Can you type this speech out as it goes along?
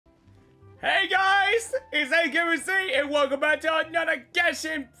Hey guys, it's Agamerzzz and welcome back to another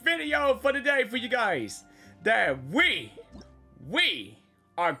Genshin video for today for you guys. That we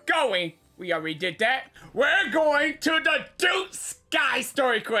are going, we already did that, we're going to the Dude Sky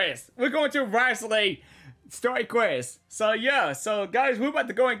story quest. We're going to Whiothesley story quest. So yeah, so guys, we're about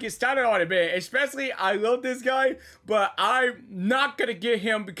to go and get started on it, man. Especially, I love this guy, but I'm not gonna get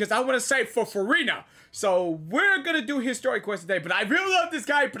him because I want to save for Farina. So we're gonna do his story quest today, but I really love this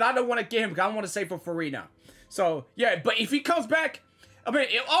guy, but I don't want to get him because I want to save for Farina. So yeah, but if he comes back, I mean,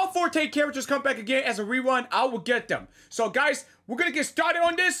 if all 14 characters come back again as a rerun, I will get them. So guys, we're gonna get started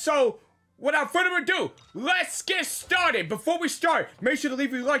on this. So without further ado, let's get started. Before we start, make sure to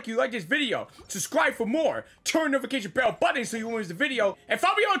leave a like if you like this video. Subscribe for more. Turn notification bell button so you won't miss the video. And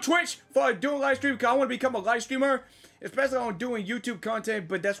follow me on Twitch for doing live stream because I want to become a live streamer. Especially on doing YouTube content,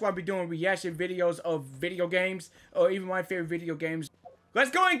 but that's why I'll be doing reaction videos of video games, or even my favorite video games.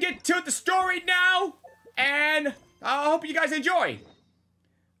 Let's go and get to the story now, and I hope you guys enjoy.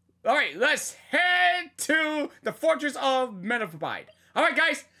 Alright, let's head to the Fortress of VeenaVieraVisuals. Alright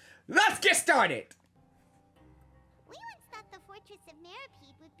guys, let's get started. We once thought the Fortress of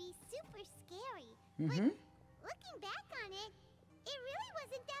VeenaVieraVisuals would be super scary, but looking back on it, it really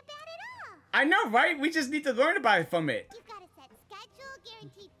wasn't that bad at all. I know, right? We just need to learn about it from it. You've got a set schedule,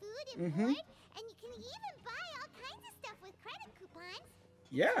 guaranteed food and board, and you can even buy all kinds of stuff with credit coupons.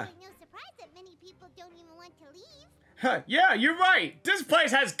 Yeah. It's no surprise that many people don't even want to leave. Huh, yeah, you're right. This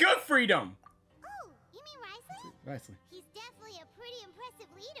place has good freedom. Oh, you mean Whiothesley? Whiothesley. He's definitely a pretty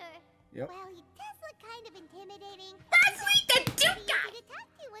impressive leader. Yep. Well, he does look kind of intimidating. Whiothesley, the Dude guy! Easy to talk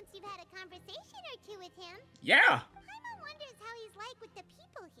to once you've had a conversation or two with him. Yeah. Paimon wonders how he's like with the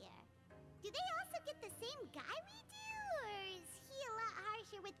people here. Do they also get the same guy we do, or is he a lot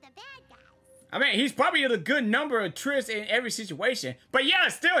harsher with the bad guys? I mean, he's probably a good number of tricks in every situation. But yeah, I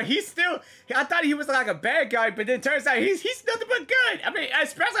thought he was like a bad guy, but then it turns out he's nothing but good. I mean,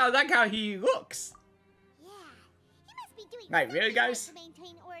 especially I like how he looks. Yeah, he must be doing Right, something really, guys? to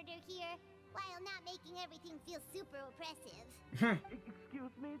maintain order here, while not making everything feel super oppressive.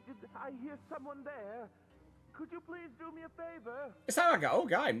 Excuse me, did I hear someone there? Could you please do me a favor? It sounds like an old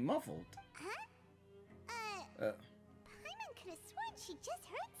guy, muffled. Huh? Paimon could have sworn she just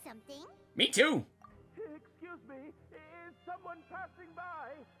heard something. Me too. Excuse me, is someone passing by?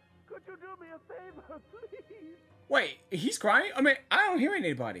 Could you do me a favor, please? Wait, he's crying? I mean, I don't hear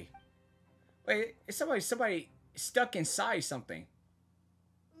anybody. Wait, is somebody stuck inside something?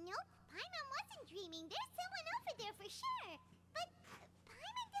 Nope, Paimon wasn't dreaming. There's someone over there for sure. But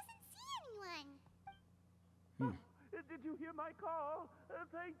Paimon doesn't see anyone. Did you hear my call?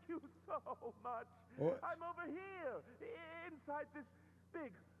 Thank you so much. What? I'm over here, inside this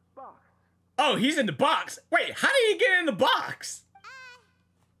big box. Oh, he's in the box. Wait, how did he get in the box?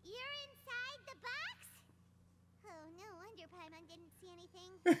 You're inside the box? Oh, no wonder Paimon didn't see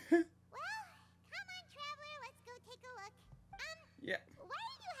anything. Well, come on, traveler, let's go take a look. Yeah. Why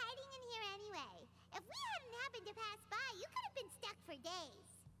are you hiding in here anyway? If we hadn't happened to pass by, you could have been stuck for days.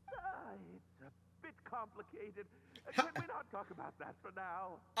 It's a bit complicated. Can we not talk about that for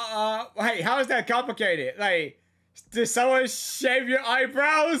now? Hey, how is that complicated? Like, did someone shave your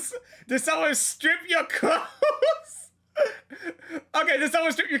eyebrows? Did someone strip your clothes? Okay, did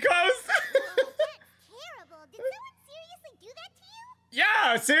someone strip your clothes? Oh, that's terrible. Did someone seriously do that to you?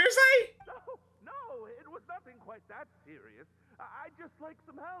 Yeah, seriously? No, it was nothing quite that serious. I'd just like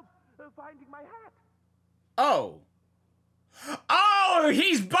some help finding my hat. Oh. Oh,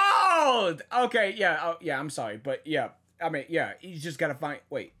 he's bald! Okay, yeah, oh, yeah, I'm sorry, but yeah, I mean, yeah, he's just gotta find,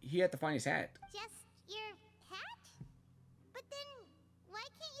 wait, he had to find his hat. Just your hat? But then, why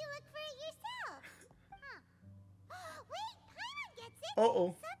can't you look for it yourself? Huh. Wait, Paimon gets it!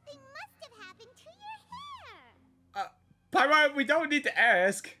 Uh-oh. Something must have happened to your hair! Paimon, we don't need to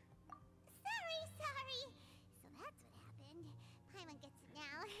ask. Sorry. So that's what happened. Paimon gets it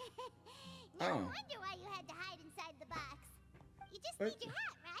now. No wonder why you had to hide inside the box. You just need your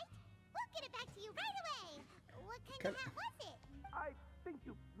hat, right? We'll get it back to you right away. What kind of hat was it? I think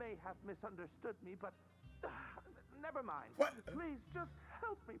you may have misunderstood me, but never mind. What? Please just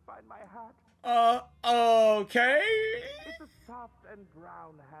help me find my hat. Okay. It's a soft and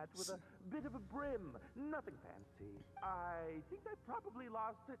brown hat with a bit of a brim. Nothing fancy. I think I probably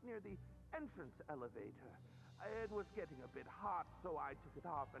lost it near the entrance elevator. It was getting a bit hot, so I took it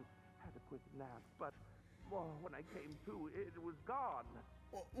off and had a quick nap. But when I came to, it was gone.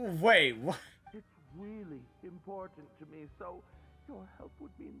 Wait, what? It's really important to me, so your help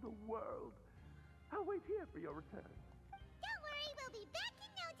would mean the world. I'll wait here for your return. Don't worry, we'll be back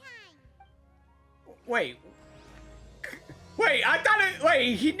in no time. Wait. Wait, I thought it.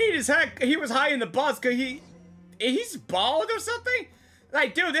 Wait, he need his head. He was high in the boss because he's bald or something.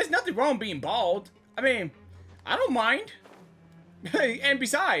 Like, dude, there's nothing wrong being bald. I mean, I don't mind. And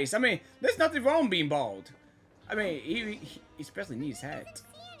besides, I mean, there's nothing wrong being bald. I mean, he especially needs his hat. I don't see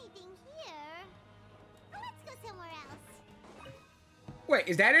anything here. Well, let's go somewhere else. Wait,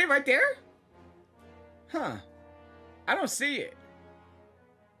 is that it right there? Huh. I don't see it.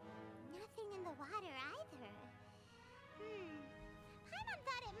 Nothing in the water either. Paimon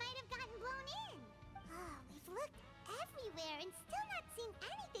thought it might have gotten blown in. Oh, we've looked everywhere and still not seen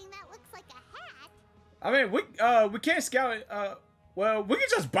anything that looks like a hat. I mean, we can't scout it. Well, we can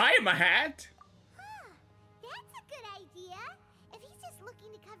just buy him a hat. Huh, that's a good idea. If he's just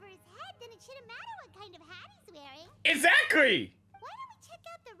looking to cover his head, then it shouldn't matter what kind of hat he's wearing. Exactly. Why don't we check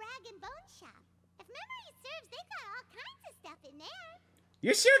out the rag and bone shop? If memory serves, they've got all kinds of stuff in there.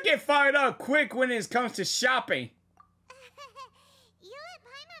 You should get fired up quick when it comes to shopping. You let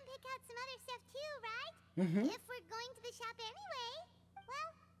Paimon pick out some other stuff too, right? If we're going to the shop anyway.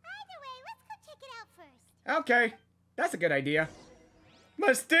 Well, either way, let's go check it out first. Okay, that's a good idea.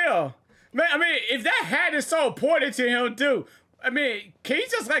 But still, man, I mean, if that hat is so important to him, dude, I mean, can you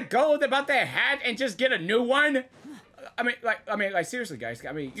just let go about that hat and just get a new one? I mean, like seriously, guys.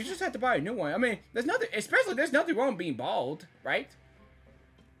 I mean, you just have to buy a new one. I mean, there's nothing wrong being bald, right?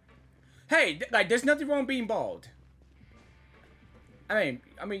 Hey, like, there's nothing wrong being bald. I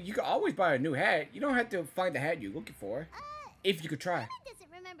mean, you can always buy a new hat. You don't have to find the hat you're looking for, if you could try. Paimon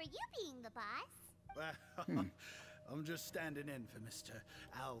doesn't remember you being the boss. Well, I'm just standing in for Mr.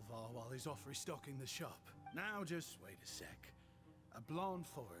 Alvar while he's off restocking the shop. Now, just wait a sec. A blonde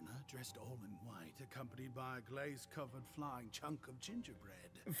foreigner dressed all in white, accompanied by a glaze-covered flying chunk of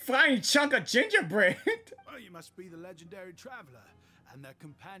gingerbread. Flying chunk of gingerbread? Oh, you must be the legendary traveler and their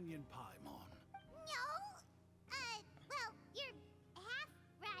companion Paimon. No. Well, you're half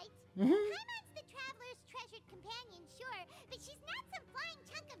right. Mhm. Paimon's the traveler's treasured companion, sure, but she's not some flying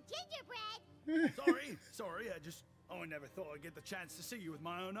chunk of gingerbread. Sorry, I never thought I'd get the chance to see you with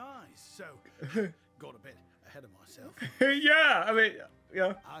my own eyes, so got a bit ahead of myself. Yeah, I mean,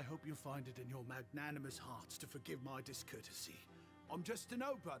 yeah. I hope you find it in your magnanimous hearts to forgive my discourtesy. I'm just a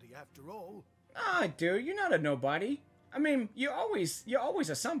nobody after all. Ah, dude, you're not a nobody. I mean, you're always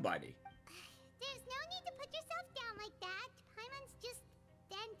a somebody. There's no need to put yourself down like that. Paimon's just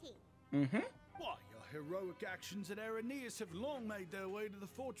venting. Why, your heroic actions at Araneus have long made their way to the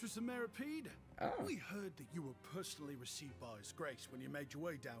fortress of Meripede. Oh. We heard that you were personally received by His Grace when you made your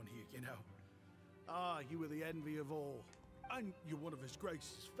way down here, you know. Ah, you were the envy of all. And you're one of His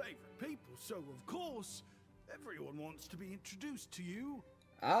Grace's favorite people, so of course, everyone wants to be introduced to you.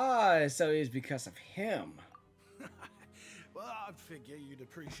 Ah, so it's because of him. Well, I'd figure you'd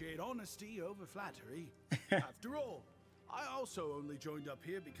appreciate honesty over flattery. After all, I also only joined up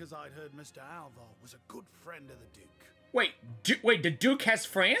here because I'd heard Mr. Alvar was a good friend of the Duke. Wait, the Duke has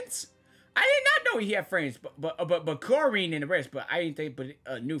friends? I did not know he had friends, but Corrine and the rest, but I didn't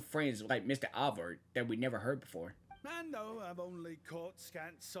think new friends like Mr. Alvar that we never heard before. And though I've only caught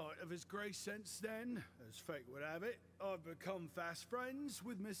scant sight of His Grace since then, as fate would have it, I've become fast friends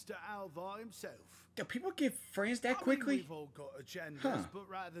with Mr. Alvar himself. Do people get friends that I mean, quickly? we've all got agendas, but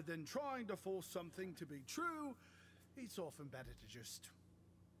rather than trying to force something to be true, it's often better to just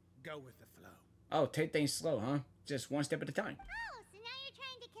go with the flow. Oh, take things slow, huh? Just one step at a time. Oh, so now you're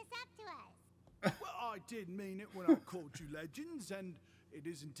trying to kiss up to us. Well, I did mean it when I called you legends, and it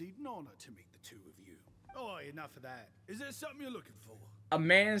is indeed an honor to meet the two of you. Oh, enough of that. Is there something you're looking for? A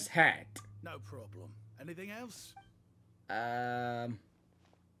man's hat. No problem. Anything else?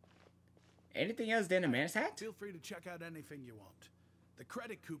 Anything else than a man's hat? Feel free to check out anything you want. The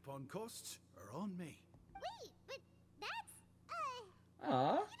credit coupon costs are on me. Wait, but that's,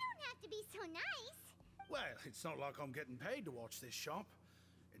 Aw. you don't have to be so nice. Well, it's not like I'm getting paid to watch this shop.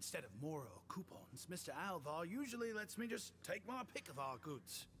 Instead of more coupons, Mr. Alvar usually lets me just take my pick of our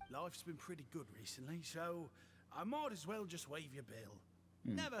goods. Life's been pretty good recently, so I might as well just waive your bill.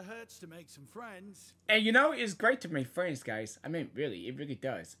 Never hurts to make some friends. And you know, it's great to make friends, guys. I mean, really, it really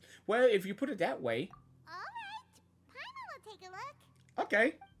does. Well, if you put it that way. All right, Paimon will take a look.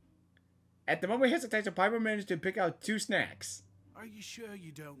 Okay. At the moment of hesitation, Piper managed to pick out 2 snacks. Are you sure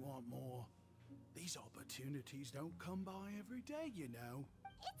you don't want more? These opportunities don't come by every day, you know.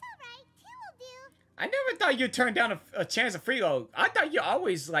 It's all right, 2 will do. I never thought you'd turn down a chance of freeload. I thought you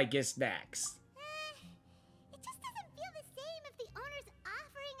always, like, get snacks. It just doesn't feel the same if the owner's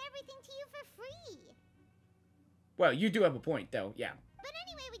offering everything to you for free. Well, you do have a point, though, yeah. But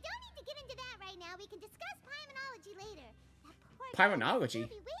anyway, we don't need to get into that right now. We can discuss Paimonology later. That poor Paimonology? will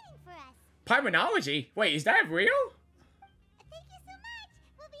be waiting for us. Paimonology? Wait, is that real?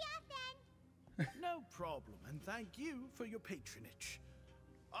 problem, and thank you for your patronage.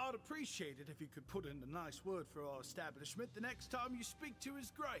 I'd appreciate it if you could put in a nice word for our establishment the next time you speak to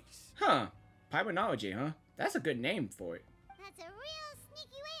His Grace. Huh. Pipenology, huh? That's a good name for it. That's a real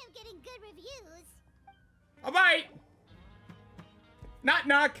sneaky way of getting good reviews. Alright! Knock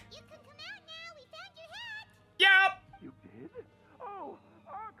knock! You can come out now. We found your hat. Yep! You did? Oh,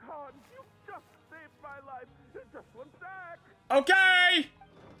 Archon, you just saved my life. Just one sec. Okay!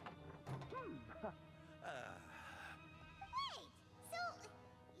 Wait, so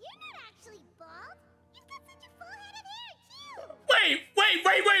you're not actually bald? You've got such a full head of hair, too. Wait!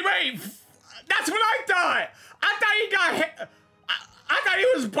 That's what I thought! I thought he got hair. I thought he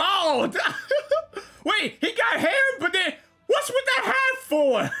was bald! Wait, he got hair, but then what's with that hat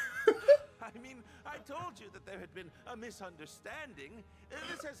for? I mean, I told you that there had been a misunderstanding.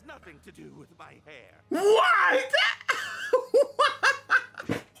 This has nothing to do with my hair. What?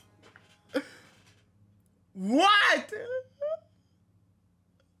 What?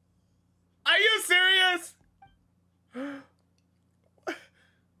 Are you serious?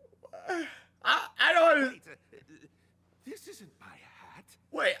 I don't. Wait, this isn't my hat.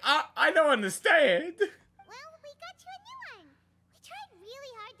 Wait, I don't understand. Well, we got you a new one. We tried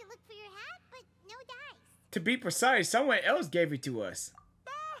really hard to look for your hat, but no dice. To be precise, someone else gave it to us.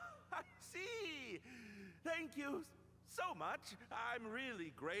 Ah, I see. Thank you so much. I'm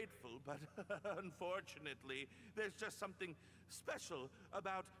really grateful, but unfortunately, there's just something special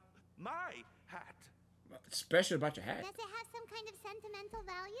about my hat. Special about your hat. Does it have some kind of sentimental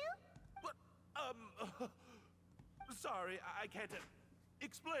value? But, sorry, I can't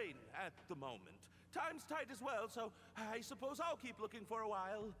explain at the moment. Time's tight as well, so I suppose I'll keep looking for a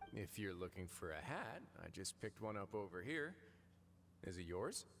while. If you're looking for a hat, I just picked one up over here. Is it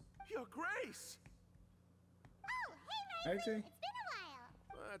yours? Your Grace! Oh, hey, Riley. I see. It's been a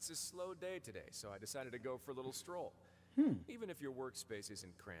while. Well, it's a slow day today, so I decided to go for a little stroll. Even if your workspace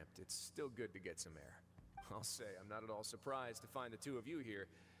isn't cramped, it's still good to get some air. I'll say I'm not at all surprised to find the two of you here.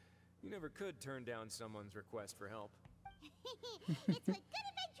 You never could turn down someone's request for help. It's what good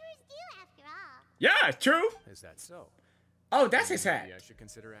adventurers do, after all. Yeah, true. Is that so? Oh, that's his hat. Maybe I should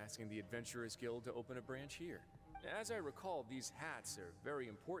consider asking the Adventurers Guild to open a branch here. As I recall, these hats are very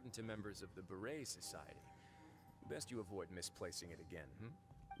important to members of the Beret Society. Best you avoid misplacing it again,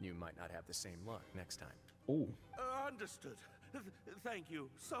 You might not have the same luck next time. Oh. Understood. Thank you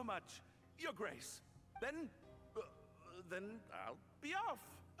so much, Your Grace. Then I'll be off.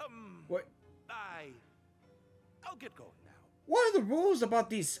 What? I'll get going now. What are the rules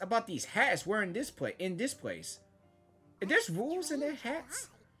about these hats wearing in this place? There's rules in their hats?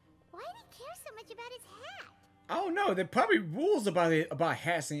 Why did he care so much about his hat? I don't know. There are probably rules about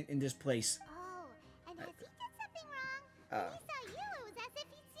hats in this place. Oh, and has he done something wrong? When he saw you, it was as if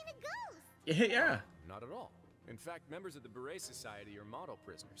he'd seen a ghost. Yeah. Not at all. In fact, members of the Beret Society are model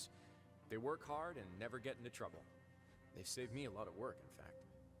prisoners. They work hard and never get into trouble. They've saved me a lot of work, in fact.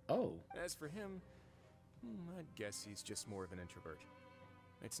 Oh. As for him, I'd guess he's just more of an introvert.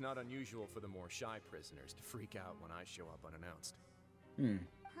 It's not unusual for the more shy prisoners to freak out when I show up unannounced.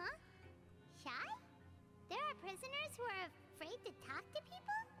 Huh? Shy? There are prisoners who are afraid to talk to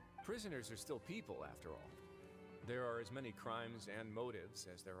people? Prisoners are still people, after all. There are as many crimes and motives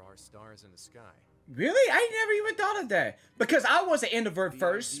as there are stars in the sky. Really? I never even thought of that. Because I was an introvert The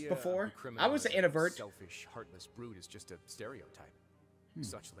first idea before. of I was an criminalizing a introvert. Selfish, heartless brute is just a stereotype.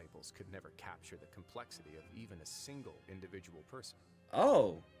 Such labels could never capture the complexity of even a single individual person.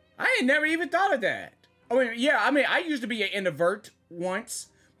 Oh. I ain't never even thought of that. I used to be an introvert once.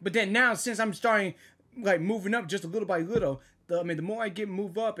 But then now, since I'm starting, moving up just a little by little, the more I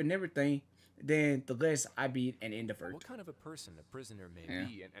move up and everything, then the less I be an introvert. What kind of a person a prisoner may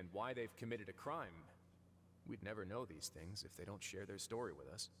be and why they've committed a crime, we'd never know these things if they don't share their story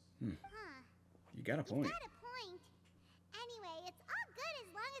with us. Huh. You got a point. You've got a point. Anyway, it's all good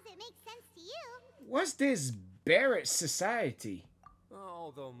as long as it makes sense to you. What's this Barrett Society?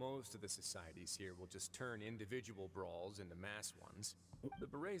 Although most of the societies here will just turn individual brawls into mass ones, the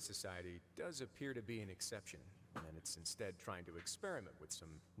Beret Society does appear to be an exception, and it's instead trying to experiment with some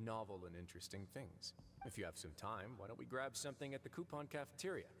novel and interesting things. If you have some time, why don't we grab something at the Coupon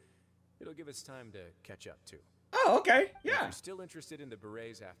Cafeteria? It'll give us time to catch up, too. Oh, okay. If Yeah. you're still interested in the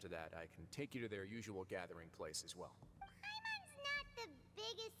Berets after that, I can take you to their usual gathering place as well. Paimon's not the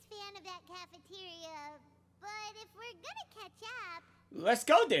biggest fan of that cafeteria, but if we're gonna catch up... Let's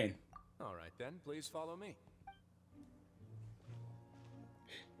go then. All right, then. Please follow me.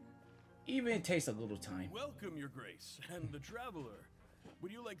 Even it takes a little time. Welcome, Your Grace, and the Traveler.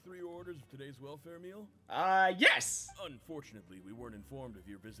 Would you like 3 orders of today's welfare meal? Yes. Unfortunately, we weren't informed of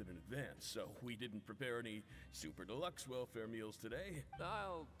your visit in advance, so we didn't prepare any super deluxe welfare meals today.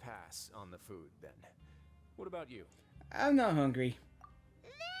 I'll pass on the food, then. What about you? I'm not hungry.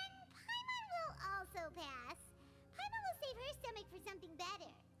 Then Paimon will also pass. Paimon will save her stomach for something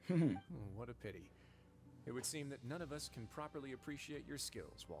better. What a pity. It would seem that none of us can properly appreciate your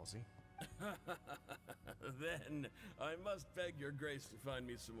skills, Walsey. Then I must beg your grace to find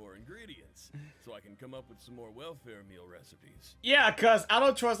me some more ingredients, so I can come up with some more welfare meal recipes. Yeah, cause I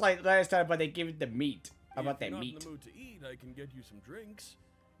don't trust like last time, but they give it the meat. How about If you're that not meat? in the mood to eat, I can get you some drinks.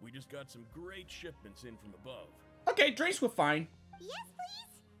 We just got some great shipments in from above. Okay, drinks were fine. Yes,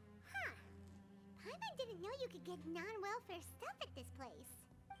 please? Huh. Paimon didn't know you could get non-welfare stuff at this place.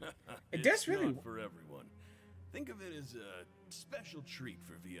 That's It's really- not for everyone. Think of it as a special treat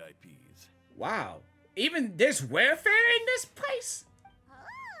for VIPs. Wow. Even there's welfare in this place?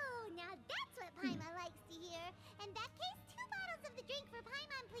 Oh, now that's what Paimon likes to hear. In that case, 2 bottles of the drink for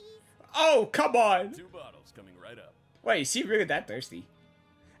Paimon, please. Oh, come on. 2 bottles coming right up. Wait, is she really that thirsty?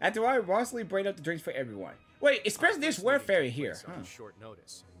 After all, Whiothesley brought up the drinks for everyone. Wait, especially this welfare here. Huh. On short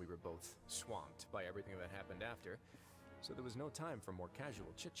notice, and we were both swamped by everything that happened after, so there was no time for more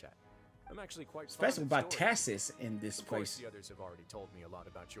casual chit-chat. I'm actually quite Especially fond of about stories. Tassis in this Of course, place. the others have already told me a lot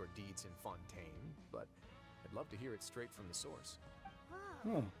about your deeds in Fontaine, but I'd love to hear it straight from the source.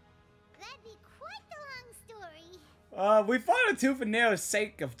 Whoa. That'd be quite the long story. We fought a tooth and nail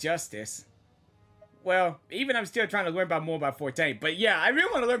sake of justice. Well, even I'm still trying to learn about more about Fontaine. But yeah, I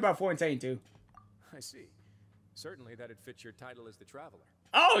really want to learn about Fontaine too. I see. Certainly that'd fit your title as the Traveler.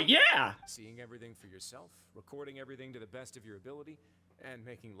 Oh, yeah! Seeing everything for yourself, recording everything to the best of your ability, and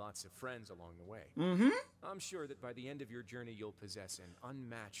making lots of friends along the way. I'm sure that by the end of your journey, you'll possess an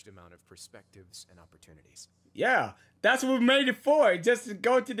unmatched amount of perspectives and opportunities. Yeah, that's what we made it for. Just to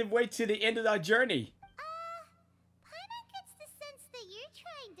go to the way to the end of our journey. Paimon gets the sense that you're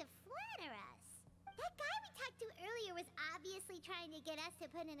trying to flatter us. That guy we talked to earlier was obviously trying to get us to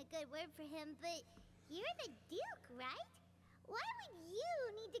put in a good word for him, but you're the Duke, right? Why would you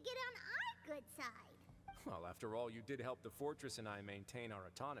need to get on our good side? Well, after all, you did help the fortress and I maintain our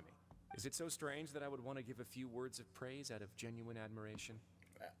autonomy. Is it so strange that I would want to give a few words of praise out of genuine admiration?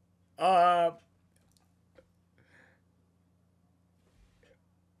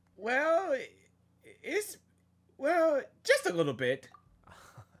 Well, well, just a little bit.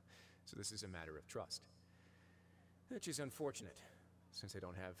 So this is a matter of trust. Which is unfortunate, since I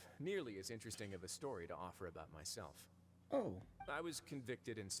don't have nearly as interesting of a story to offer about myself. Oh. I was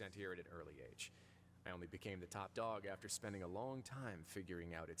convicted and sent here at an early age. I only became the top dog after spending a long time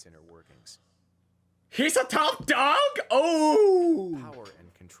figuring out its inner workings. He's a top dog? Oh! Power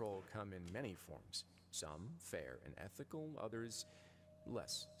and control come in many forms. Some fair and ethical, others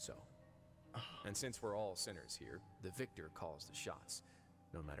less so. And since we're all sinners here, the victor calls the shots,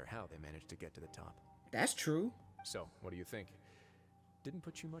 no matter how they manage to get to the top. That's true. So, what do you think? Didn't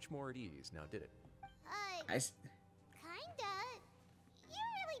put you much more at ease, now did it? Kinda.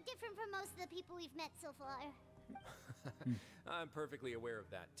 You're really different from most of the people we've met so far. I'm perfectly aware of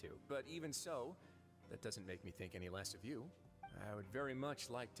that too, but even so, that doesn't make me think any less of you. I would very much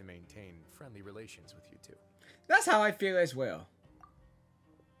like to maintain friendly relations with you two. That's how I feel as well.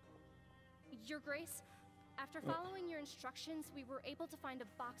 Your Grace, after following your instructions, we were able to find a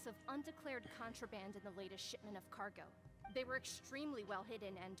box of undeclared contraband in the latest shipment of cargo. They were extremely well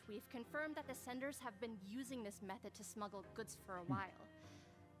hidden, and we've confirmed that the senders have been using this method to smuggle goods for a while.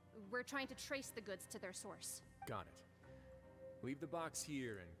 We're trying to trace the goods to their source. Got it. Leave the box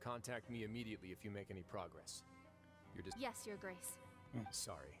here and contact me immediately if you make any progress. You're just— Yes, Your Grace.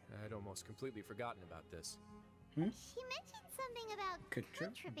 Sorry, I'd almost completely forgotten about this. She mentioned something about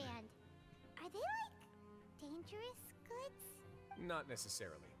contraband. Are they like dangerous goods? Not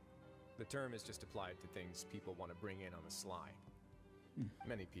necessarily. The term is just applied to things people want to bring in on the sly.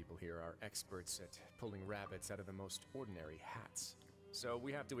 Many people here are experts at pulling rabbits out of the most ordinary hats. So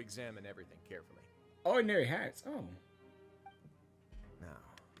we have to examine everything carefully. Ordinary hats, oh.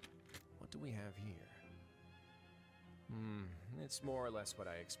 Now, what do we have here? It's more or less what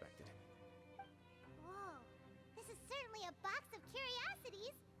I expected. Whoa, this is certainly a box of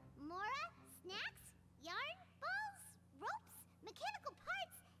curiosities. Mora, snacks, yarn, balls, ropes, mechanical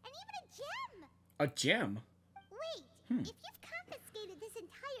parts, and even a gem! A gem? Wait, if you've confiscated this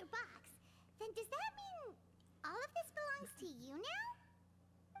entire box, then does that mean all of this belongs to you now?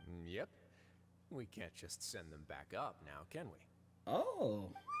 Yep. We can't just send them back up now, can we? Oh.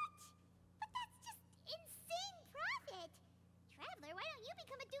 What? But that's just insane profit! Traveler, why don't you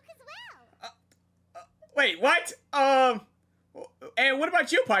become a duke as well? Wait, what? And what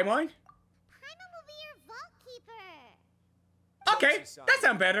about you, Paimon? Paimon will be your vault keeper. Okay, that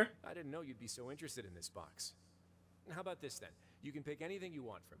sounds better. I didn't know you'd be so interested in this box. How about this then? You can pick anything you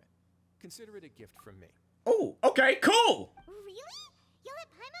want from it. Consider it a gift from me. Oh, okay, cool. Really? You'll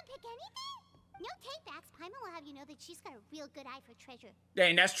let Paimon pick anything? No takebacks. Paimon will have you know that she's got a real good eye for treasure.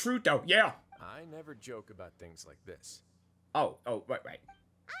 Dang, that's true though. Yeah. I never joke about things like this. Oh, right. All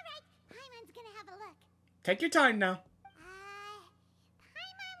right, Paimon's gonna have a look. Take your time now.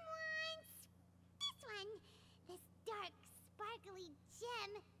 Paimon wants this one. This dark, sparkly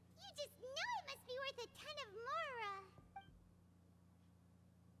gem. You just know it must be worth a ton of mora.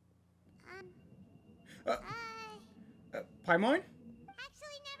 Paimon?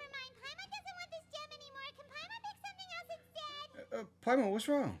 Actually, never mind. Paimon doesn't want this gem anymore. Can Paimon pick something else instead? Paimon, what's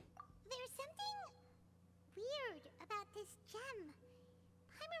wrong? There's something weird about this gem.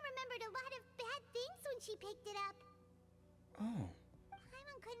 Paimon remembered a lot of bad things when she picked it up. Oh.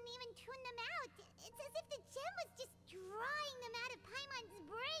 Paimon couldn't even tune them out. It's as if the gem was just drawing them out of Paimon's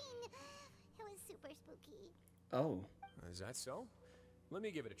brain. It was super spooky. Oh. Is that so? Let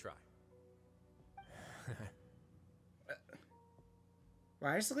me give it a try.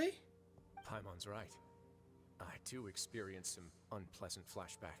 Whiothesley? Paimon's right. I too experienced some unpleasant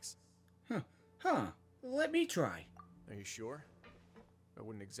flashbacks. Huh. Let me try. Are you sure? I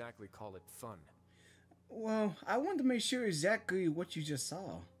wouldn't exactly call it fun. Well, I wanted to make sure exactly what you just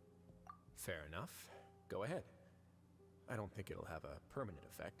saw. Fair enough. Go ahead. I don't think it'll have a permanent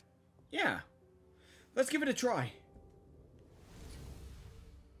effect. Yeah. Let's give it a try.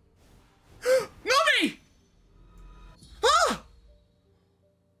 Nobby! Ah!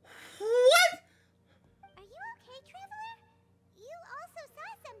 What? Are you okay, Traveler? You also saw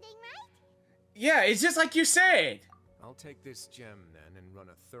something, right? Yeah, it's just like you said. I'll take this gem then and run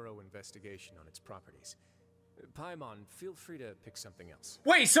a thorough investigation on its properties. Paimon, feel free to pick something else.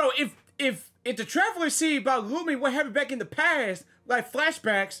 Wait, so if the travelers see about Lumi what happened back in the past, like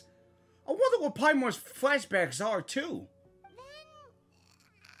flashbacks, I wonder what Paimon's flashbacks are too.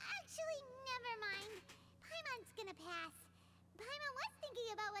 Actually, never mind. Paimon's gonna pass. Paimon was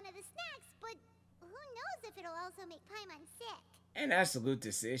thinking about one of the snacks, but who knows if it'll also make Paimon sick. An absolute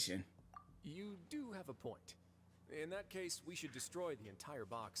decision. You do have a point. In that case, we should destroy the entire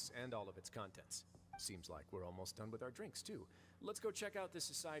box and all of its contents. Seems like we're almost done with our drinks, too. Let's go check out the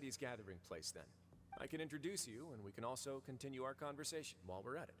Society's gathering place, then. I can introduce you, and we can also continue our conversation while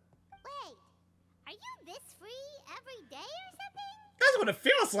we're at it. Wait, are you this free every day or something? That's what it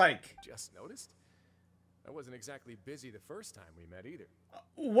feels like. Just noticed? I wasn't exactly busy the first time we met, either.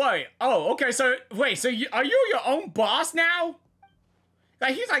 Wait, oh, okay, so, wait, so are you your own boss now?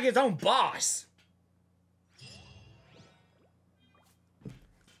 Like, he's like his own boss.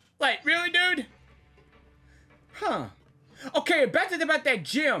 Like, really, dude? Huh. Okay, back to about that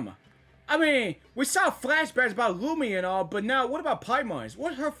gym. I mean, we saw flashbacks about Lumi and all, but now what about Paimon's?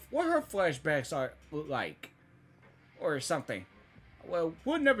 What her flashbacks are like, or something? Well,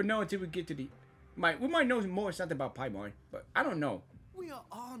 we'll never know until we get to the. We might know more something about Paimon, but I don't know. We are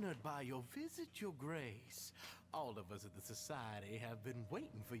honored by your visit, Your Grace. All of us at the Society have been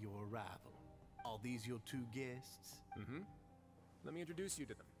waiting for your arrival. Are these your two guests? Mm-hmm. Let me introduce you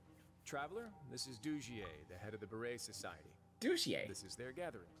to them. Traveler, this is Dugier, the head of the Beret Society. Dugier? This is their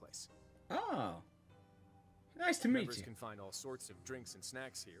gathering place. Oh. Nice to meet Members you. can find all sorts of drinks and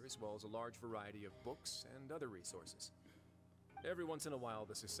snacks here, as well as a large variety of books and other resources. Every once in a while,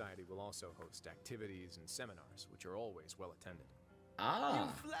 the Society will also host activities and seminars, which are always well attended. Ah.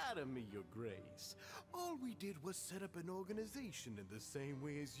 You flatter me, Your Grace. All we did was set up an organization in the same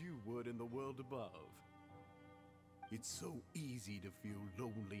way as you would in the world above. It's so easy to feel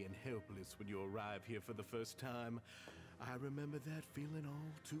lonely and helpless when you arrive here for the first time. I remember that feeling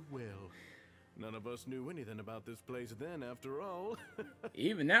all too well. None of us knew anything about this place then, after all.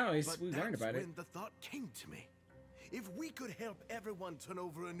 Even now, we learned about it. But that's when the thought came to me. If we could help everyone turn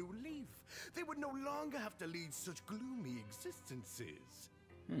over a new leaf, they would no longer have to lead such gloomy existences.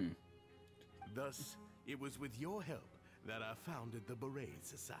 Thus, it was with your help that I founded the Beret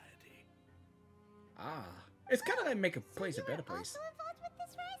Society. Ah. It's kind of like make a place a better place. Also involved with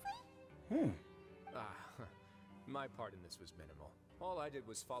this, Risley? My part in this was minimal. All I did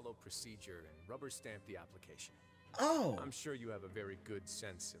was follow procedure and rubber stamp the application. Oh. I'm sure you have a very good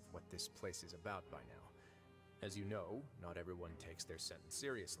sense of what this place is about by now. As you know, not everyone takes their sentence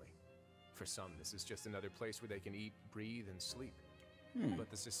seriously. For some, this is just another place where they can eat, breathe, and sleep. But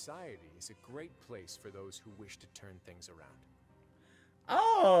the Society is a great place for those who wish to turn things around.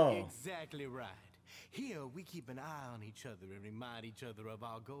 Oh. Exactly right. Here, we keep an eye on each other and remind each other of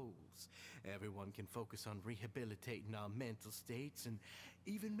our goals. Everyone can focus on rehabilitating our mental states and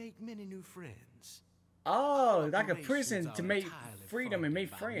even make many new friends. Oh, like a prison to make freedom and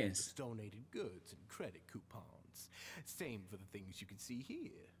make friends. Donated goods and credit coupons. Same for the things you can see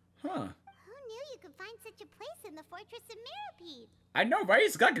here. Huh. Who knew you could find such a place in the Fortress of Mirapede? I know, right?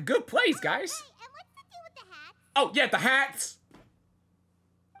 It's like a good place, guys. Hey, and what's the deal with the hats? Oh, yeah, the hats.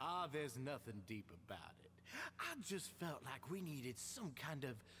 Ah, there's nothing deep about it. I just felt like we needed some kind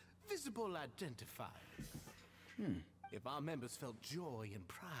of visible identifier. If our members felt joy and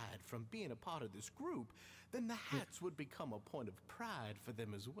pride from being a part of this group, then the hats would become a point of pride for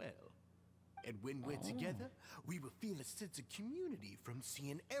them as well. And when we're together, we will feel a sense of community from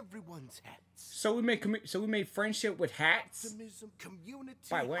seeing everyone's hats. So we made friendship with hats. Optimism, community,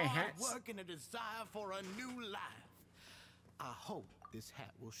 By wearing hard hats? work, and a desire for a new life. I hope this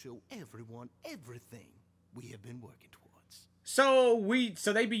hat will show everyone everything we have been working towards.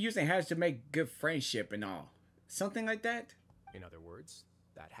 So they be using hats to make good friendship and all. Something like that? In other words,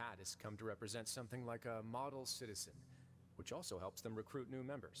 that hat has come to represent something like a model citizen, which also helps them recruit new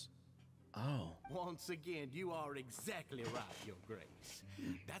members. Oh. Once again, you are exactly right, Your Grace.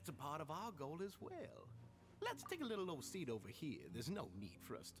 That's a part of our goal as well. Let's take a little old seat over here. There's no need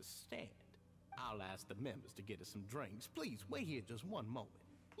for us to stand. I'll ask the members to get us some drinks. Please, wait here just one moment.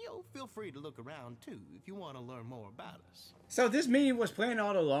 Feel free to look around, too, if you want to learn more about us. So this meeting was planned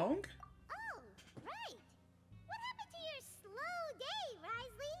all along? Oh, right. What happened to your slow day,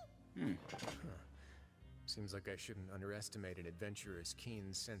 Risley? Seems like I shouldn't underestimate an adventurer's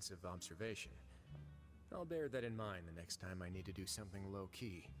keen sense of observation. I'll bear that in mind the next time I need to do something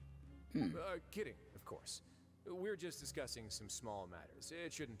low-key. Kidding, of course. We're just discussing some small matters.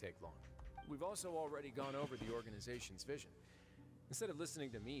 It shouldn't take long. We've also already gone over the organization's vision. Instead of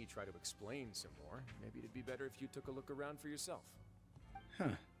listening to me try to explain some more, maybe it'd be better if you took a look around for yourself.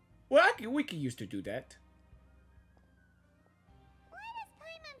 Huh. Well, we could used to do that. Why does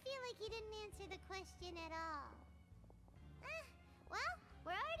Paimon feel like he didn't answer the question at all? Well,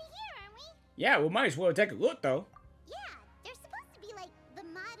 we're already here, aren't we? Yeah, we might as well take a look, though. Yeah, they're supposed to be like the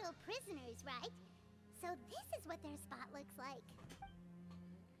model prisoners, right? So this is what their spot looks like.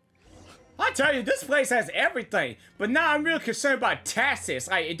 I tell you, this place has everything. But now I'm really concerned about taxes.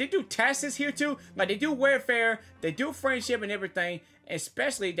 Like, they do taxes here too. Like, they do welfare, they do friendship and everything.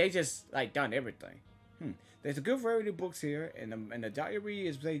 Especially, they just, like, done everything. There's a good variety of books here. And the diary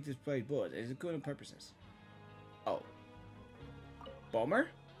is they display books. It's good on purposes. Oh. Bulmer?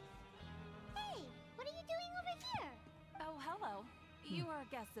 Hey, what are you doing over here? Oh, hello. You are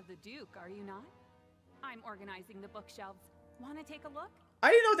a guest of the Duke, are you not? I'm organizing the bookshelves. Want to take a look? I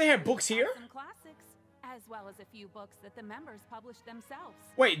didn't know they had books here. Some classics, as well as a few books that the members publish themselves.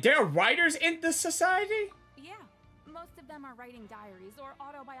 Wait, there are writers in this society? Yeah, most of them are writing diaries or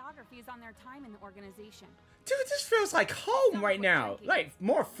autobiographies on their time in the organization. Dude, this feels like home right now. Like,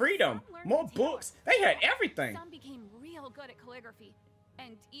 more freedom, more books. They had everything. Some became real good at calligraphy,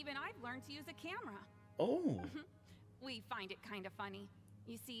 and even I've learned to use a camera. Oh. We find it kind of funny.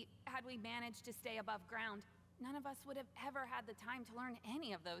 You see, had we managed to stay above ground, none of us would have ever had the time to learn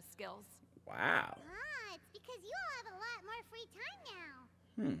any of those skills. Wow. Ah, it's because you all have a lot more free time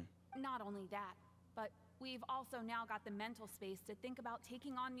now. Not only that, but we've also now got the mental space to think about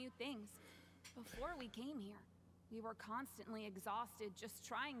taking on new things. Before we came here, we were constantly exhausted just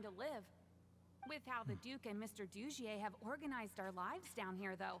trying to live. With how the Duke and Mr. Dugier have organized our lives down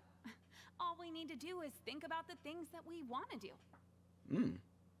here, though, all we need to do is think about the things that we want to do.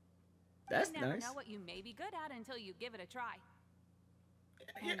 That's you never nice. know what you may be good at until you give it a try.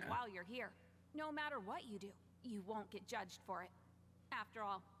 And while you're here, no matter what you do, you won't get judged for it. After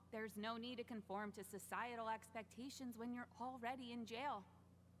all, there's no need to conform to societal expectations when you're already in jail.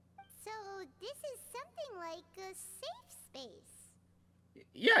 So this is something like a safe space.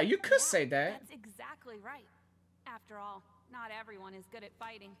 Yeah, you could say that. That's exactly right. After all, not everyone is good at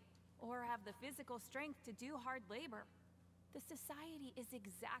fighting, or have the physical strength to do hard labor. The society is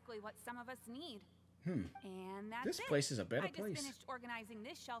exactly what some of us need. And that's This it. place is a better I just place. finished organizing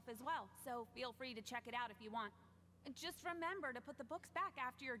this shelf as well, so feel free to check it out if you want. Just remember to put the books back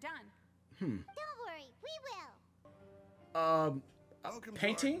after you're done. Don't worry, we will. Welcome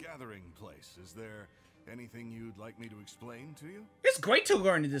painting? to our gathering place. Is there anything you'd like me to explain to you? It's great to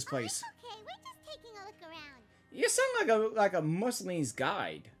learn in this place. Okay, we're just taking a look around. You sound like a Muslim's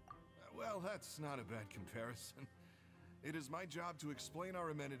guide. Well, that's not a bad comparison. It is my job to explain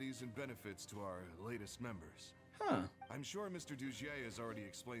our amenities and benefits to our latest members. Huh. I'm sure Mr. Dugier has already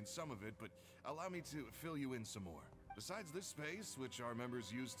explained some of it, but allow me to fill you in some more. Besides this space, which our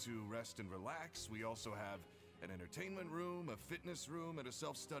members use to rest and relax, we also have an entertainment room, a fitness room, and a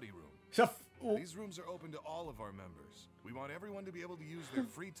self-study room. These rooms are open to all of our members. We want everyone to be able to use their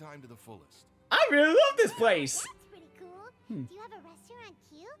free time to the fullest. I really love this place. That's pretty cool. Do you have a restaurant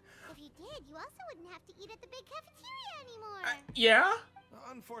too? If you did, you also wouldn't have to eat at the big cafeteria anymore. Yeah?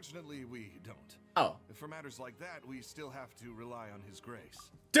 Unfortunately, we don't. Oh. For matters like that, we still have to rely on his grace.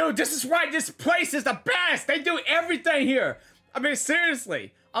 Dude, this is why this place is the best. They do everything here. I mean,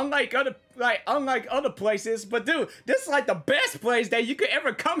 seriously. Unlike other places, but dude, this is like the best place that you could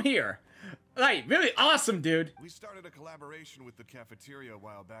ever come here. Like, really awesome, dude. We started a collaboration with the cafeteria a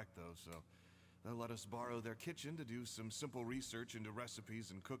while back, though, so they'll let us borrow their kitchen to do some simple research into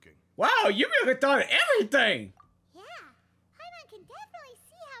recipes and cooking. Wow, you really thought of everything. Yeah, Paimon can definitely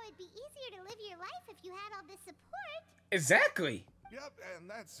see how it'd be easier to live your life if you had all this support. Exactly. Yep, and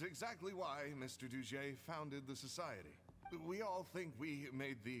that's exactly why Mr. Duget founded the society. We all think we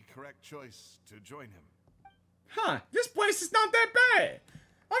made the correct choice to join him. Huh, this place is not that bad.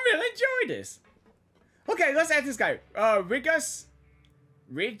 I really enjoyed this. Okay, let's add this guy. Regis?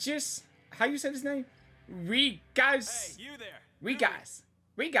 How you say his name? Regis. Hey, you there. Regis.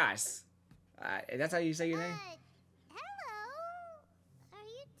 That's how you say your name? Hello? Are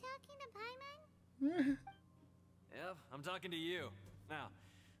you talking to Paimon? Yep, I'm talking to you. Now,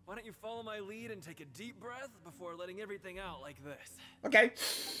 why don't you follow my lead and take a deep breath before letting everything out like this? Okay.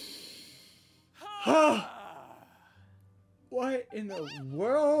 What in the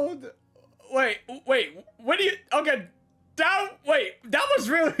world? Wait, what do you... Okay, that was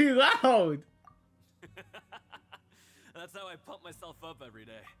really loud. That's how I pump myself up every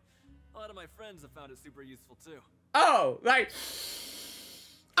day. A lot of my friends have found it super useful too. Oh, like...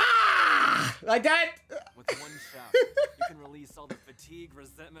 Like that? With one shout, you can release all the fatigue,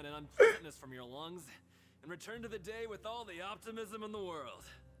 resentment, and unpleasantness from your lungs and return to the day with all the optimism in the world.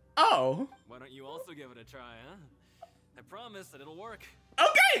 Oh. Why don't you also give it a try, huh? I promise that it'll work.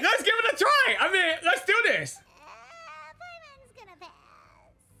 Okay, let's give it a try. I mean, let's do this. Paimon's gonna pass.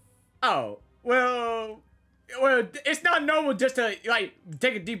 Oh, well, it's not normal just to, like,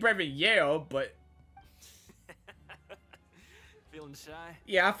 take a deep breath and yell, but... Feeling shy?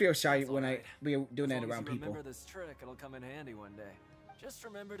 Yeah, I feel shy That's when right. I be doing that around people. Remember this trick, it'll come in handy one day. Just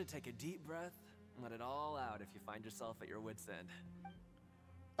remember to take a deep breath and let it all out if you find yourself at your wit's end.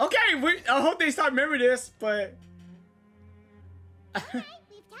 Okay, I hope they start remembering this, but... Alright,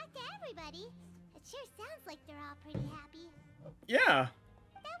 we've talked to everybody. It sure sounds like they're all pretty happy. Yeah.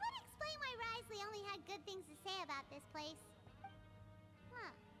 That would explain why Wriothesley only had good things to say about this place. Huh.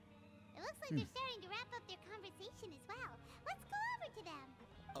 It looks like they're starting to wrap up their conversation as well. Let's go over to them.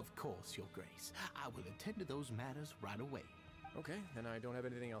 Of course, Your Grace. I will attend to those matters right away. Okay, then I don't have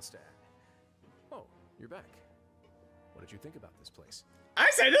anything else to add. Oh, you're back. What did you think about this place? I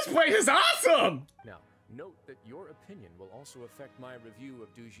say this place is awesome! Now, note that your opinion will also affect my review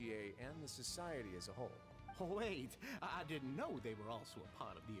of Dugier and the society as a whole. Oh, wait, I didn't know they were also a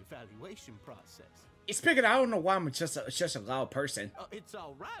part of the evaluation process. Speaking, I don't know why I'm just a loud person. It's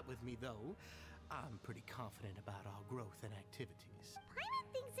all right with me, though. I'm pretty confident about our growth and activities.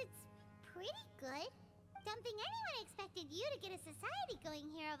 Paimon thinks it's pretty good. Don't think anyone expected you to get a society going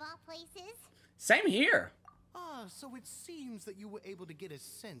here of all places. Same here. So it seems that you were able to get a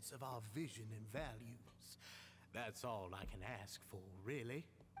sense of our vision and values. That's all I can ask for, really.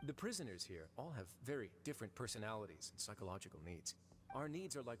 The prisoners here all have very different personalities and psychological needs. Our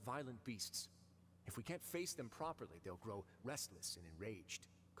needs are like violent beasts. If we can't face them properly, they'll grow restless and enraged,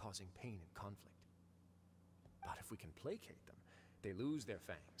 causing pain and conflict. But if we can placate them, they lose their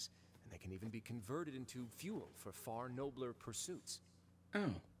fangs, and they can even be converted into fuel for far nobler pursuits.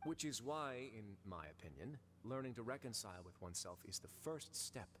 Oh. Which is why, in my opinion, learning to reconcile with oneself is the first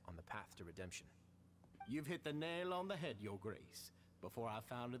step on the path to redemption. You've hit the nail on the head, Your Grace. Before I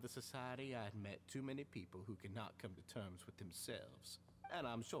founded the society, I had met too many people who could not come to terms with themselves. And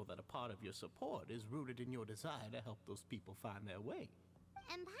I'm sure that a part of your support is rooted in your desire to help those people find their way.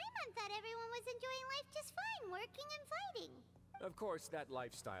 And Paimon thought everyone was enjoying life just fine, working and fighting. Of course, that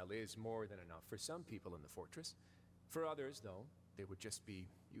lifestyle is more than enough for some people in the fortress. For others, though, they would just be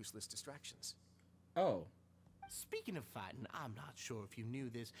useless distractions. Oh. Speaking of fighting, I'm not sure if you knew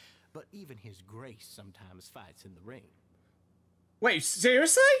this, but even His Grace sometimes fights in the ring. Wait,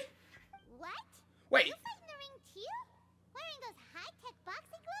 seriously? What? Wait. You fight in the ring too? Wearing those high-tech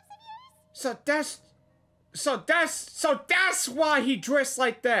boxing gloves of yours? So that's why he dressed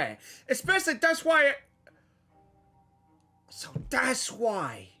like that. Especially that's why. So that's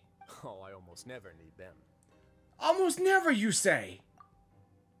why. Oh, I almost never need them. Almost never, you say.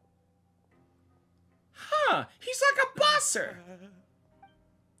 Huh, he's like a bosser.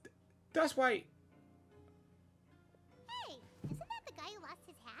 That's why. Hey, isn't that the guy who lost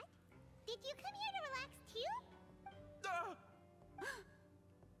his hat? Did you come here to relax too?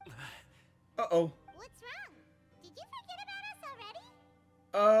 Uh-oh. What's wrong? Did you forget about us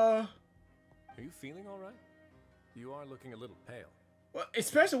already? Are you feeling all right? You are looking a little pale. Well,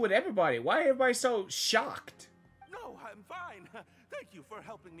 especially with everybody. Why everybody so shocked? No, I'm fine. Thank you for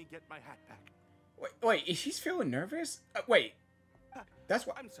helping me get my hat back. Wait, is he feeling nervous? Wait, that's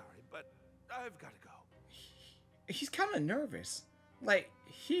what. I'm sorry, but I've got to go. He's kind of nervous. Like,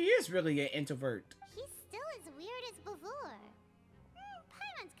 he is really an introvert. He's still as weird as before.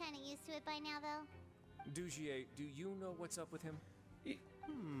 Paimon's kind of used to it by now, though. Dujier, do you know what's up with him?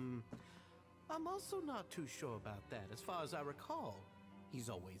 I'm also not too sure about that. As far as I recall, he's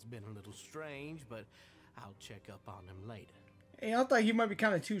always been a little strange, but I'll check up on him later. Hey, I thought he might be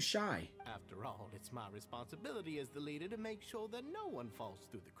kind of too shy. After all, it's my responsibility as the leader to make sure that no one falls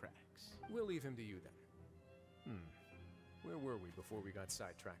through the cracks. We'll leave him to you then. Where were we before we got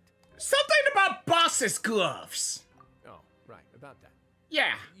sidetracked? Something about boss's gloves. Oh, right, about that.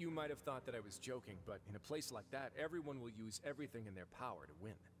 Yeah. You might have thought that I was joking, but in a place like that, everyone will use everything in their power to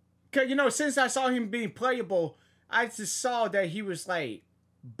win. Cause you know, since I saw him being playable, I just saw that he was like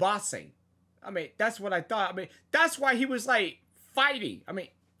bossing. I mean, that's what I thought. I mean, that's why he was like fighting. I mean,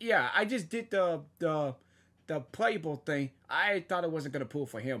 yeah, I just did the playable thing. I thought it wasn't gonna pull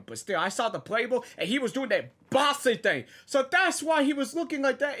for him, but still, I saw the playable and he was doing that bossing thing. So that's why he was looking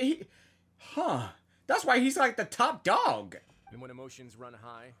like that. That's why he's like the top dog. And when emotions run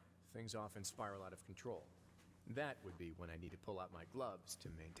high, things often spiral out of control. That would be when I need to pull out my gloves to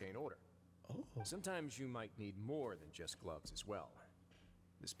maintain order. Oh. Sometimes you might need more than just gloves as well.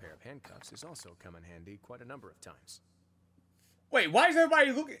 This pair of handcuffs has also come in handy quite a number of times. Wait, why is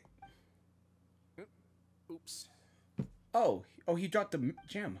everybody looking? Oops. Oh, he dropped the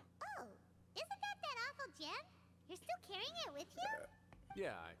gem. Oh, isn't that awful gem? You're still carrying it with you?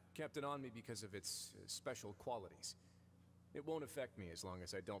 Yeah, I kept it on me because of its special qualities. It won't affect me as long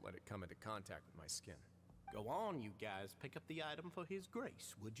as I don't let it come into contact with my skin. Go on, you guys. Pick up the item for his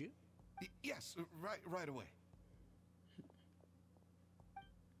grace, would you? Yes, right away.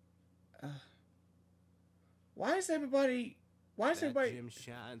 Why is everybody... Why is everybody... That gem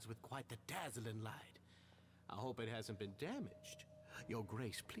shines with quite the dazzling light. I hope it hasn't been damaged. Your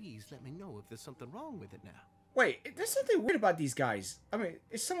grace, please let me know if there's something wrong with it now. Wait, there's something weird about these guys. I mean,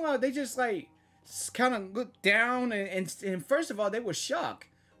 it's somehow they just like kind of looked down and first of all they were shocked.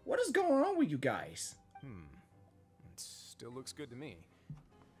 What is going on with you guys? It still looks good to me.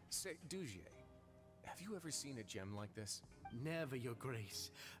 Say, Dujier, have you ever seen a gem like this? Never, your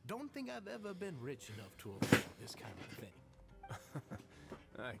grace. Don't think I've ever been rich enough to afford this kind of thing.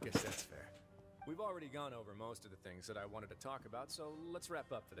 I guess that's fair. We've already gone over most of the things that I wanted to talk about, so let's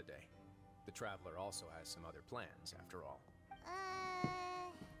wrap up for the day. The Traveler also has some other plans, after all.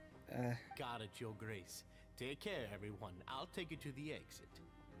 Got it, your grace. Take care, everyone. I'll take you to the exit.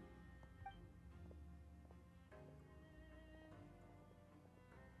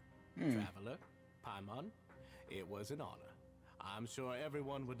 Traveler, Paimon, it was an honor. I'm sure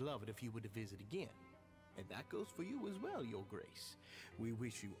everyone would love it if you were to visit again. And that goes for you as well, your grace. We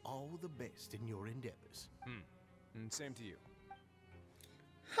wish you all the best in your endeavors. And same to you.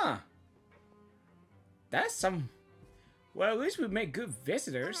 Huh. That's some... Well, at least we make good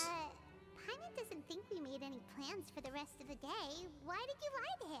visitors. Paimon doesn't think we made any plans for the rest of the day. Why did you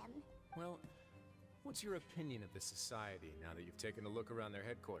lie to him? Well, what's your opinion of the society now that you've taken a look around their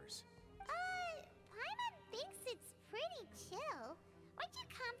headquarters? Paimon thinks it's pretty chill. Weren't you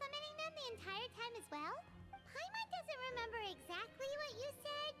complimenting them the entire time as well? Paimon doesn't remember exactly what you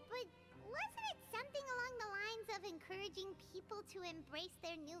said, but wasn't it something along the lines of encouraging people to embrace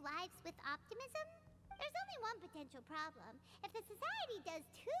their new lives with optimism? There's only one potential problem. If the society does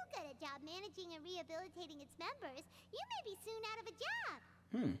too good a job managing and rehabilitating its members, you may be soon out of a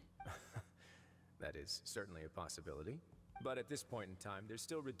job. That is certainly a possibility. But at this point in time, they're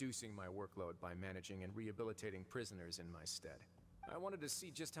still reducing my workload by managing and rehabilitating prisoners in my stead. I wanted to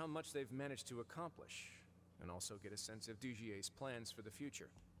see just how much they've managed to accomplish, and also get a sense of Dujier's plans for the future.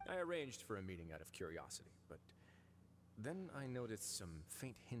 I arranged for a meeting out of curiosity, but then I noticed some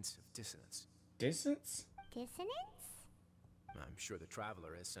faint hints of dissonance. Dissonance? Dissonance? I'm sure the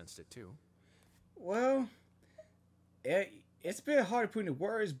Traveler has sensed it too. Well, it's a bit hard to put into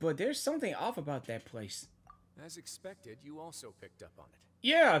words, but there's something off about that place. As expected, you also picked up on it.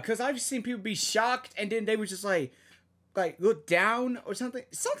 Yeah, because I've seen people be shocked, and then they were just like look down or something.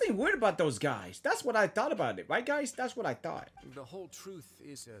 Something weird about those guys. That's what I thought about it, right, guys? That's what I thought. The whole truth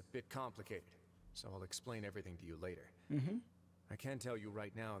is a bit complicated. so I'll explain everything to you later. I can tell you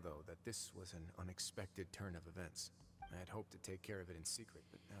right now, though, that this was an unexpected turn of events. I had hoped to take care of it in secret,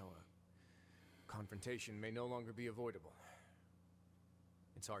 but now confrontation may no longer be avoidable.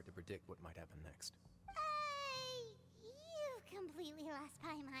 It's hard to predict what might happen next. You completely lost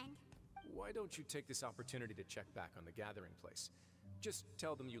Paimon. Why don't you take this opportunity to check back on the gathering place? Just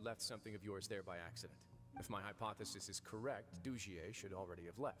tell them you left something of yours there by accident. If my hypothesis is correct, Dugier should already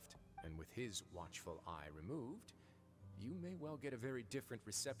have left. And with his watchful eye removed, you may well get a very different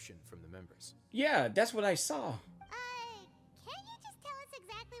reception from the members. Yeah, that's what I saw. Can't you just tell us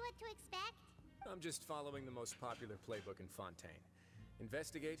exactly what to expect? I'm just following the most popular playbook in Fontaine.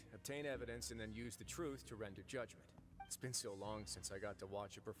 Investigate, obtain evidence, and then use the truth to render judgment. It's been so long since I got to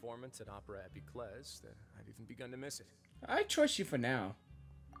watch a performance at Opera Epiclese that I've even begun to miss it. I trust you for now.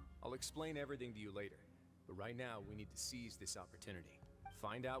 I'll explain everything to you later, but right now we need to seize this opportunity.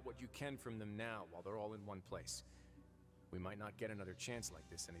 Find out what you can from them now while they're all in one place. We might not get another chance like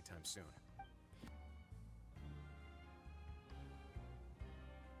this anytime soon.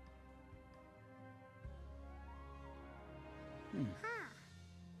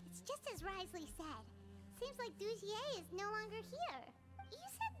 It's just as Wriothesley said. Seems like Dugier is no longer here. You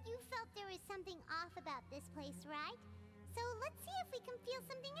said you felt there was something off about this place, right? So let's see if we can feel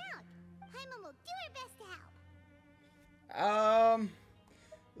something out. Paimon will do her best to help.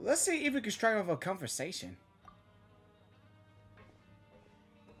 Let's see if we can strike off a conversation.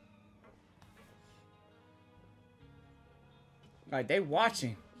 Like, they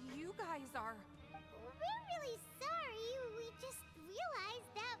watching. You guys are... We're really sorry. We just realized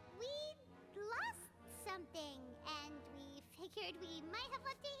that we lost something, and we figured we might have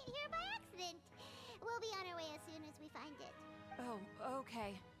left it here by accident. We'll be on our way as soon as we find it. Oh,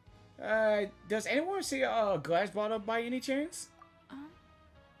 okay. Does anyone see a glass bottle by any chance?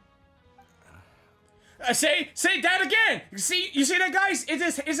 Say that again! You see that, guys?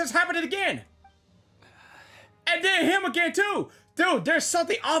 Is this happening again? And then him again, too! Dude, there's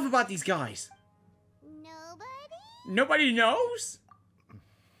something off about these guys. Nobody? Nobody knows?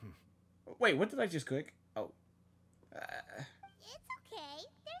 Wait, what did I just click? Oh. It's okay.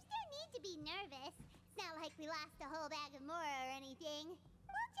 There's no need to be nervous. It's not like we lost a whole bag of Mora or anything.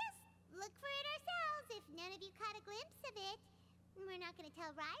 We'll just look for it ourselves if none of you caught a glimpse of it. We're not going to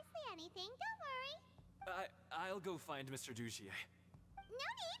tell Wriothesley anything, don't worry. I'll go find Mr. Dugier. No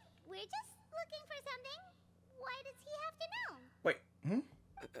need. We're just looking for something. Why does he have to know? Wait,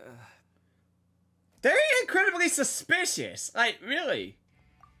 they're incredibly suspicious. Like, really.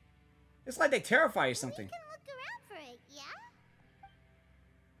 It's like they terrify you or something. We can look around for it, yeah?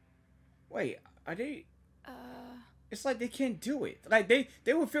 Wait, are they... It's like they can't do it. Like,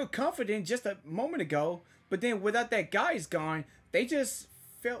 they would feel confident just a moment ago, but then without that guy's gone, they just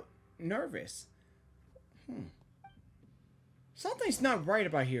felt nervous. Something's not right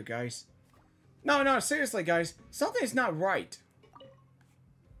about here, guys. No, seriously, guys. Something's not right.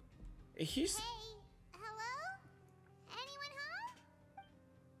 He's... Hey, hello? Anyone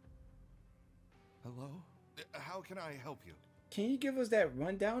home? Hello? How can I help you? Can you give us that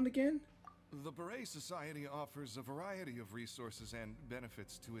rundown again? The Beret Society offers a variety of resources and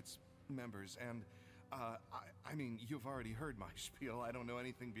benefits to its members, and, I mean, you've already heard my spiel. I don't know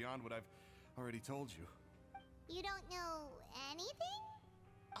anything beyond what I've already told you. You don't know anything?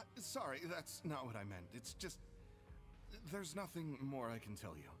 Sorry, that's not what I meant. It's just... there's nothing more I can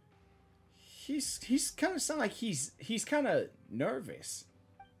tell you. He's kind of sound like he's kind of nervous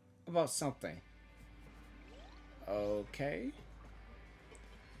about something. Okay.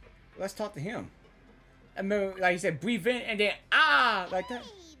 Let's talk to him. I mean, like he said, breathe in and then like that.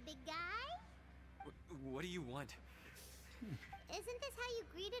 Hey, big guy. What do you want? Isn't this how you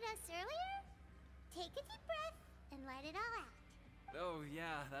greeted us earlier? Take a deep breath and let it all out. Oh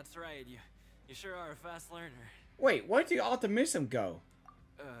yeah, that's right. You sure are a fast learner. Wait, where did the optimism go?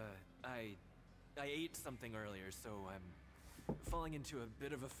 I ate something earlier, so I'm falling into a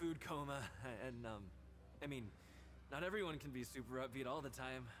bit of a food coma, and I mean, not everyone can be super upbeat all the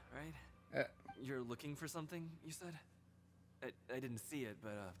time, right? You're looking for something, you said? I didn't see it,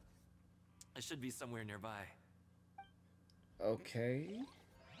 but it should be somewhere nearby. Okay.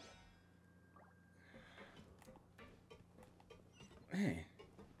 Man,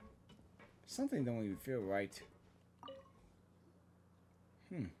 something don't even feel right.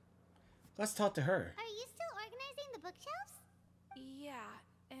 Let's talk to her. Are you still organizing the bookshelves? Yeah,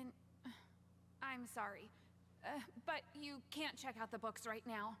 and I'm sorry, but you can't check out the books right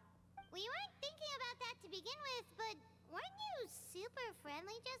now. We weren't thinking about that to begin with, but weren't you super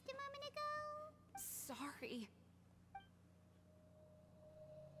friendly just a moment ago? Sorry.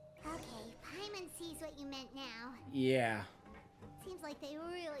 Okay, Paimon sees what you meant now. Yeah. Seems like they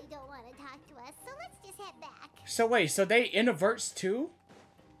really don't want to talk to us, so let's just head back. So wait, so they introverts too?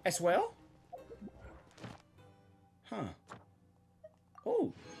 As well? Huh.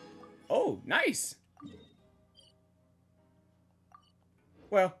 Oh. Oh, nice.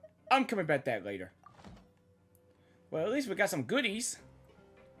 Well, I'm coming back that later. Well, at least we got some goodies.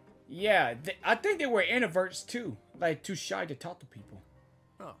 Yeah, I think they were introverts too. Like, too shy to talk to people.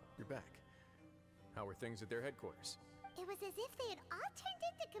 Oh, you're back. How were things at their headquarters? It was as if they had all turned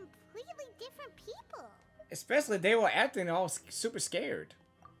into completely different people. Especially they were acting all super scared.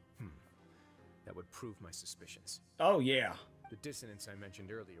 That would prove my suspicions. Oh, yeah. The dissonance I mentioned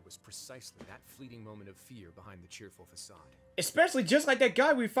earlier was precisely that fleeting moment of fear behind the cheerful facade. Especially just like that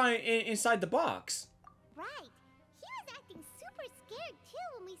guy we find inside the box. Right. He was acting super scared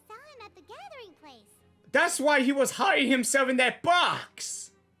too when we saw him at the gathering place. That's why he was hiding himself in that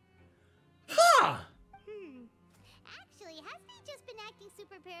box. Huh. Actually, hasn't he just been acting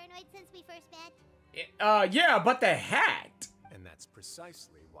super paranoid since we first met? Yeah, but the hat. And that's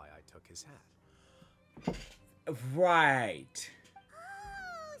precisely why I took his hat. Right.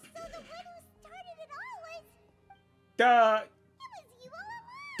 Oh, so the one who started it all was... It was you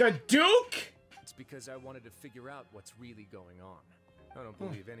all along. the Duke? It's because I wanted to figure out what's really going on. I don't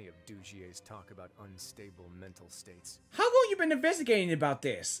believe any of Dugier's talk about unstable mental states. How long you been investigating about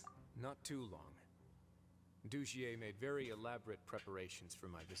this? Not too long. Dugier made very elaborate preparations for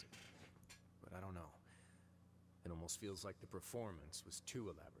my visit. But I don't know. It almost feels like the performance was too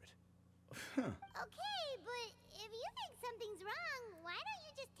elaborate. Okay, but if you think something's wrong, why don't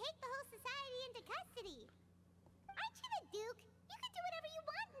you just take the whole society into custody? Aren't you the Duke? You can do whatever you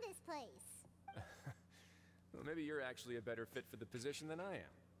want in this place. Well, maybe you're actually a better fit for the position than I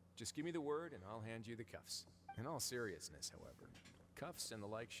am. Just give me the word and I'll hand you the cuffs. In all seriousness, however, cuffs and the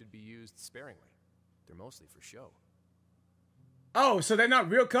like should be used sparingly. They're mostly for show. Oh, so they're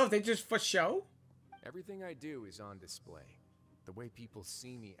not real cuffs, they're just for show? Everything I do is on display. The way people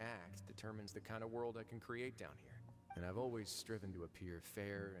see me act determines the kind of world I can create down here. And I've always striven to appear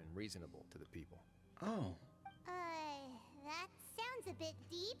fair and reasonable to the people. Oh. That sounds a bit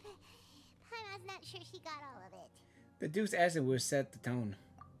deep. Paimon's not sure she got all of it. The Duke's accent will set the tone.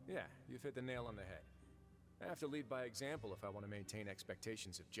 Yeah, you've hit the nail on the head. I have to lead by example if I want to maintain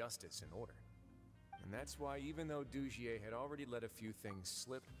expectations of justice and order. And that's why even though Dugier had already let a few things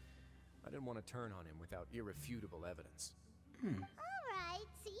slip, I didn't want to turn on him without irrefutable evidence. Alright,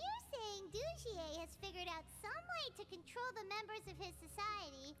 so you're saying Dugier has figured out some way to control the members of his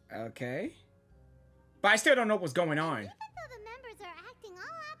society. Okay. But I still don't know what's going on. Even though the members are acting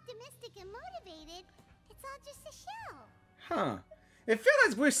all optimistic and motivated, it's all just a show. Huh. It feels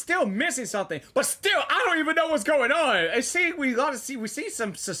like we're still missing something, but still, I don't even know what's going on. I see we see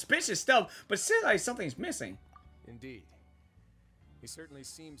some suspicious stuff, but still like something's missing. Indeed. He certainly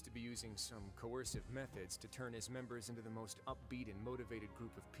seems to be using some coercive methods to turn his members into the most upbeat and motivated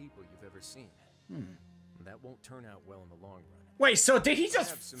group of people you've ever seen. That won't turn out well in the long run. Wait, so did he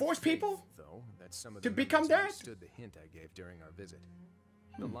just force people though, that some of to the become members that? understood the hint I gave during our visit.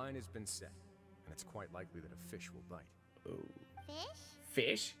 The line has been set, and it's quite likely that a fish will bite. Oh. Fish?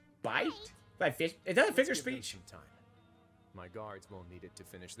 Fish? Bite? Like fish? Is that a figure Let's give them speech? some time. My guards will need it to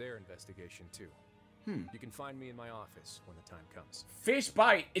finish their investigation too. You can find me in my office when the time comes. Fish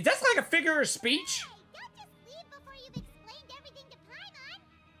bite. Is that like a figure of speech? Hey, don't just leave before you've explained everything to Paimon.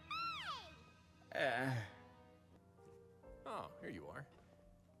 Hey! Oh, here you are.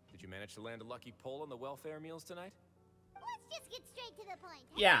 Did you manage to land a lucky pull on the welfare meals tonight? Let's just get straight to the point.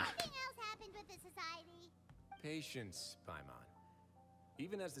 Has Yeah. anything else happened with the society? Patience, Paimon.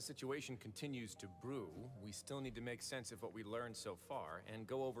 Even as the situation continues to brew, we still need to make sense of what we learned so far and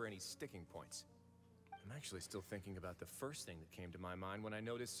go over any sticking points. I'm actually still thinking about the first thing that came to my mind when I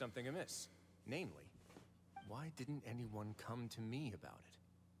noticed something amiss. Namely, why didn't anyone come to me about it?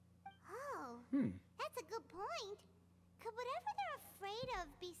 Oh, that's a good point. Could whatever they're afraid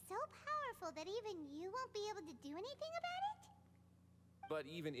of be so powerful that even you won't be able to do anything about it? But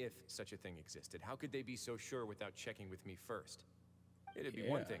even if such a thing existed, how could they be so sure without checking with me first? It'd be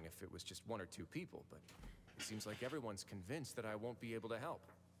one thing if it was just one or two people, but it seems like everyone's convinced that I won't be able to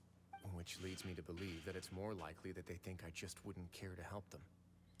help. Which leads me to believe that it's more likely that they think I just wouldn't care to help them.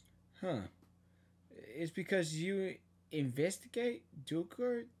 Huh. It's because you investigate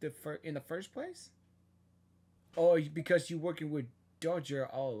Duker in the first place? Or because you're working with Dodger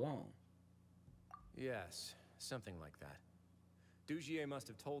all along? Yes, something like that. Dugier must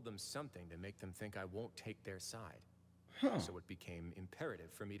have told them something to make them think I won't take their side. Huh. So it became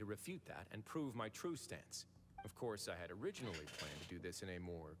imperative for me to refute that and prove my true stance. Of course, I had originally planned to do this in a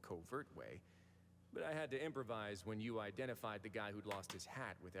more covert way, but I had to improvise when you identified the guy who'd lost his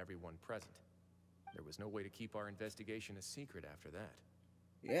hat with everyone present. There was no way to keep our investigation a secret after that.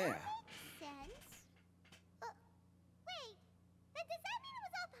 That Yeah. makes sense. Wait, but does that mean it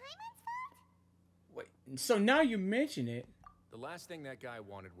was all Paimon's fault? Wait, so now you mention it. The last thing that guy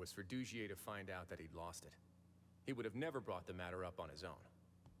wanted was for Dugier to find out that he'd lost it. He would have never brought the matter up on his own.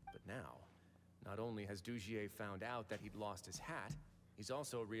 But now, not only has Dugier found out that he'd lost his hat, he's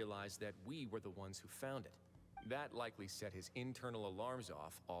also realized that we were the ones who found it. That likely set his internal alarms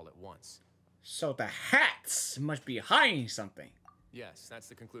off all at once. So the hats must be hiding something. Yes, that's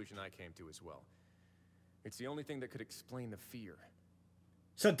the conclusion I came to as well. It's the only thing that could explain the fear.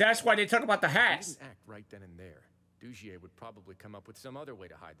 So that's why they talk about the If we hats. didn't act right then and there, Dugier would probably come up with some other way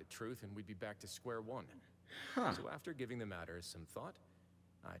to hide the truth, and we'd be back to square one. Huh. So after giving the matter some thought,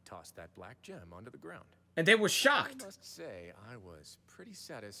 I tossed that black gem onto the ground. And they were shocked. I must say, I was pretty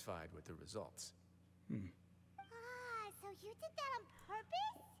satisfied with the results. So you did that on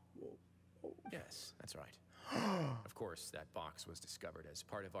purpose? Yes, that's right. Of course, that box was discovered as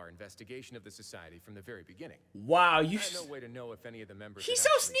part of our investigation of the society from the very beginning. Wow, I you. had no way to know if any of the members He's had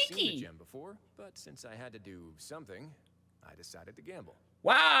so actually seen sneaky. the gem before, but since I had to do something, I decided to gamble.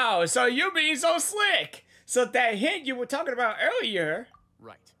 Wow, so you're being so slick. So that hint you were talking about earlier.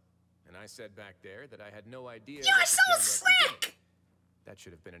 Right. And I said back there that I had no idea. You're what the so gem represented. slick. That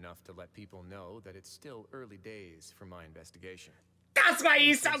should have been enough to let people know that it's still early days for my investigation. That's why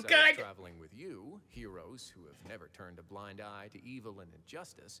he's so Since I was good. traveling with you, heroes who have never turned a blind eye to evil and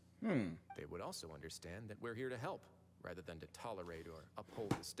injustice, they would also understand that we're here to help, rather than to tolerate or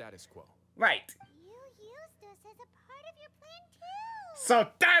uphold the status quo. Right. You used us as a part of your plan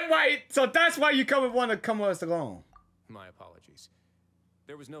too. So that's why you want to come with us along. My apologies.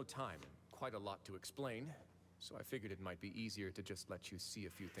 There was no time and quite a lot to explain, so I figured it might be easier to just let you see a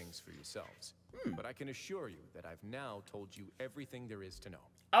few things for yourselves. But I can assure you that I've now told you everything there is to know.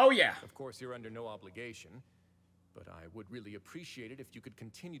 Oh yeah. Of course, you're under no obligation, but I would really appreciate it if you could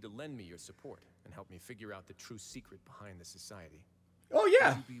continue to lend me your support and help me figure out the true secret behind the society. Oh yeah.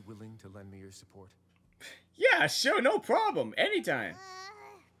 Would you be willing to lend me your support? Yeah, sure, no problem. Anytime.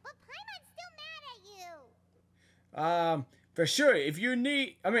 But Paimon's still mad at you. For sure.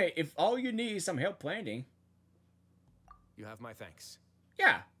 If all you need is some help planning. You have my thanks.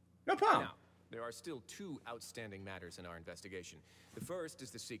 Yeah, no problem. Now, there are still two outstanding matters in our investigation. The first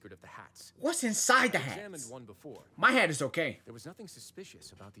is the secret of the hats. What's inside the I examined hats? one before. My hat is okay. There was nothing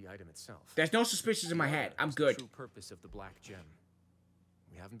suspicious about the item itself. There's no suspicions in my hat. I'm It's good. The true purpose of the black gem.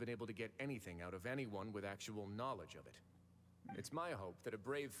 We haven't been able to get anything out of anyone with actual knowledge of it. It's my hope that a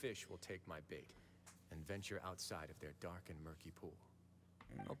brave fish will take my bait and venture outside of their dark and murky pool.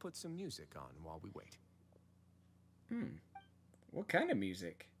 I'll put some music on while we wait. What kind of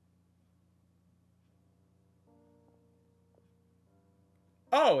music?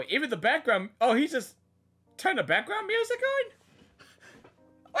 Oh, even the background. Oh, he just turned the background music on?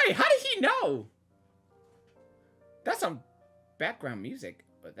 Wait, how did he know? That's some background music.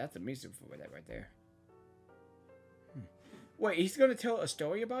 But that's the music for that right there. Wait, he's gonna tell a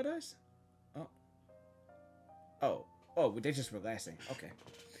story about us? Oh, they're just relaxing. Okay.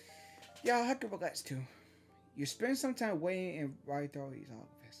 Yeah, I could relax too. You spend some time waiting and write all these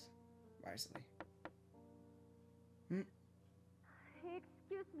office wisely.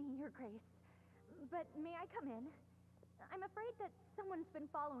 Excuse me, Your Grace, but may I come in? I'm afraid that someone's been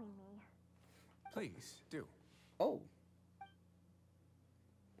following me. Please, do. Oh.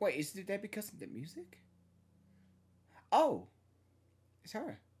 Wait, is that because of the music? Oh. It's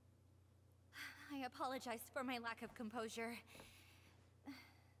her. I apologize for my lack of composure.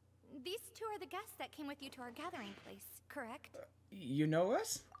 These two are the guests that came with you to our gathering place, correct? You know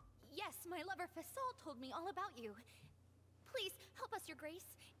us? Yes, my lover Fasol told me all about you. Please, help us, Your Grace.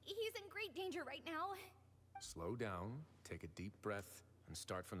 He's in great danger right now. Slow down, take a deep breath, and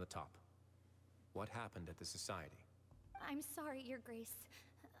start from the top. What happened at the society? I'm sorry, Your Grace.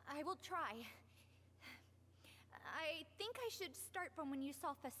 I will try. I think I should start from when you saw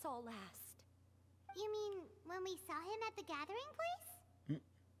Fasol last. You mean when we saw him at the gathering place?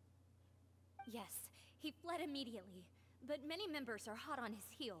 Yes, he fled immediately, but many members are hot on his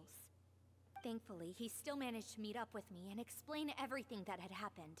heels. Thankfully, he still managed to meet up with me and explain everything that had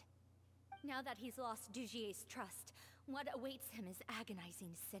happened. Now that he's lost Dugier's trust, what awaits him is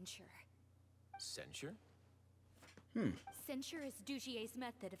agonizing censure. Censure? Censure is Dugier's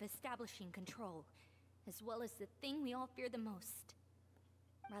method of establishing control, as well as the thing we all fear the most.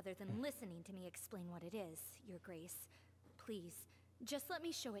 Rather than listening to me explain what it is, Your Grace, please, just let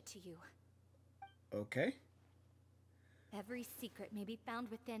me show it to you. Okay. Every secret may be found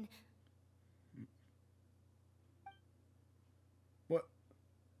within... What?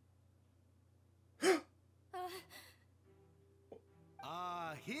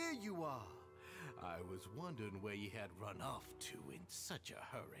 Here you are. I was wondering where you had run off to in such a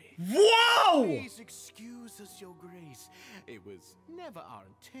hurry. Whoa! Please excuse us, Your Grace. It was never our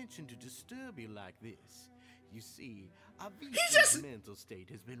intention to disturb you like this. You see, Avisa's mental state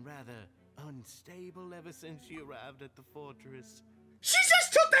has been rather unstable ever since she arrived at the fortress. She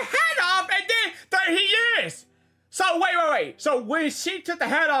just took the head off and then there he is! So wait. So when she took the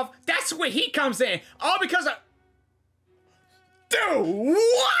head off, that's where he comes in. All because of... Dude,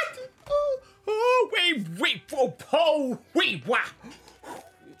 what? Wait, wow.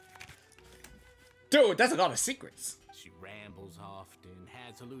 Dude, that's a lot of secrets. She rambles often,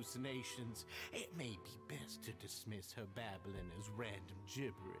 has hallucinations. It may be best to dismiss her babbling as random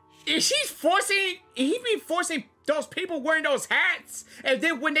gibberish. Is he be forcing those people wearing those hats? And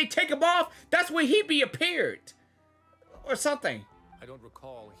then when they take them off, that's when he be appeared. Or something. I don't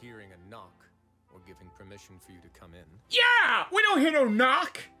recall hearing a knock or giving permission for you to come in. Yeah, we don't hear no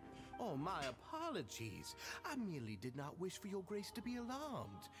knock. Oh, my apologies. I merely did not wish for Your Grace to be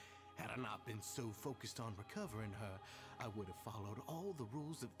alarmed. Had I not been so focused on recovering her, I would have followed all the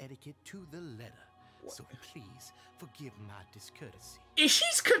rules of etiquette to the letter. What? So please, forgive my discourtesy. Is she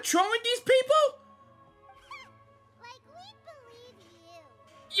controlling these people? Like, we believe you.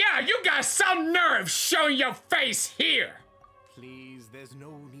 Yeah, you got some nerve showing your face here. Please, there's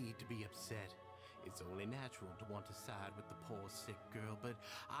no need to be upset. It's only natural to want to side with the poor sick girl, but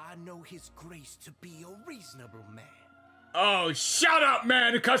I know His Grace to be a reasonable man. Oh, shut up,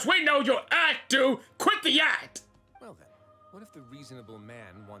 man, because we know your act, dude. Quit the act. Well then, what if the reasonable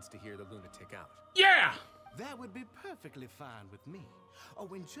man wants to hear the lunatic out? Yeah. That would be perfectly fine with me. Oh,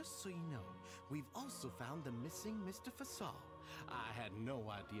 and just so you know, we've also found the missing Mr. Fasal. I had no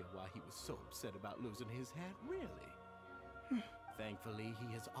idea why he was so upset about losing his hat, really. Thankfully,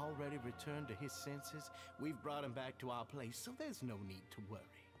 he has already returned to his senses. We've brought him back to our place, so there's no need to worry.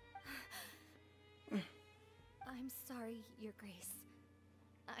 I'm sorry, Your Grace.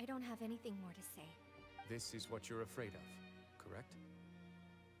 I don't have anything more to say. This is what you're afraid of, correct?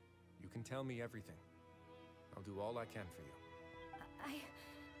 You can tell me everything. I'll do all I can for you.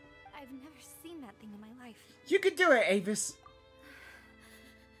 I've never seen that thing in my life. You can do it, Avis.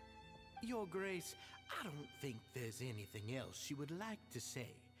 Your Grace, I don't think there's anything else she would like to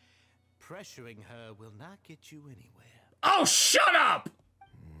say. Pressuring her will not get you anywhere. Oh, shut up!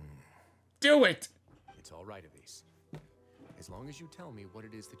 Do it. It's all right, Avis. As long as you tell me what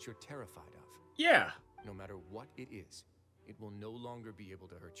it is that you're terrified of. Yeah. No matter what it is, it will no longer be able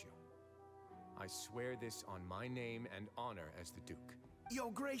to hurt you. I swear this on my name and honor as the Duke.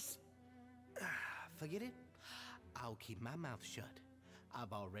 Your Grace, forget it. I'll keep my mouth shut.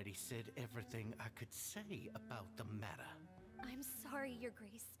 I've already said everything I could say about the matter. I'm sorry, Your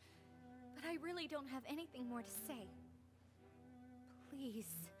Grace, but I really don't have anything more to say.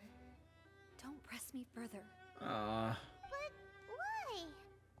 Please, don't press me further. But why?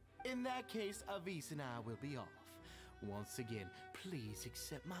 In that case, Avis and I will be off. Once again, please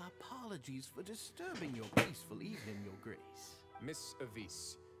accept my apologies for disturbing your peaceful evening, Your Grace. Miss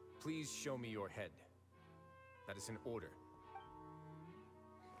Avis, please show me your head. That is an order.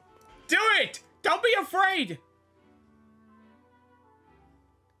 Do it! Don't be afraid!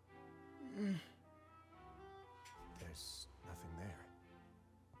 There's nothing there.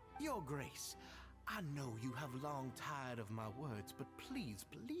 Your Grace, I know you have long tired of my words, but please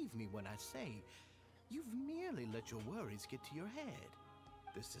believe me when I say you've merely let your worries get to your head.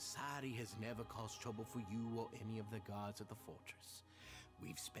 The Society has never caused trouble for you or any of the guards at the fortress.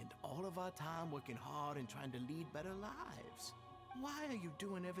 We've spent all of our time working hard and trying to lead better lives. Why are you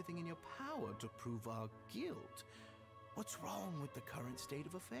doing everything in your power to prove our guilt? What's wrong with the current state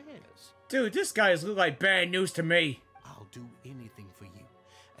of affairs? Dude, this guy's look like bad news to me. I'll do anything for you,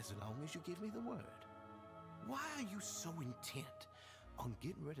 as long as you give me the word. Why are you so intent on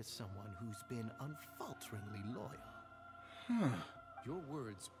getting rid of someone who's been unfalteringly loyal? Your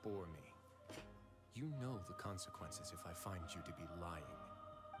words bore me. You know the consequences if I find you to be lying.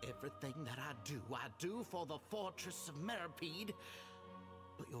 Everything that I do for the Fortress of Meripede.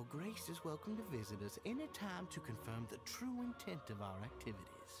 But Your Grace is welcome to visit us anytime to confirm the true intent of our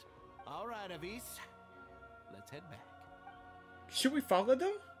activities. All right, Avis. Let's head back. Should we follow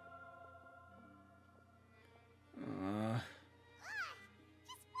them?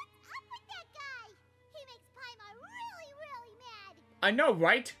 Just what's up with that guy? He makes Paimon really, really mad. I know,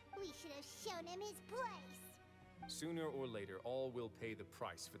 right? We should have shown him his place. Sooner or later, all will pay the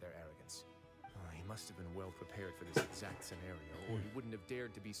price for their arrogance. He must have been well prepared for this exact scenario, or he wouldn't have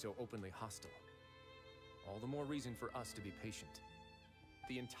dared to be so openly hostile. All the more reason for us to be patient.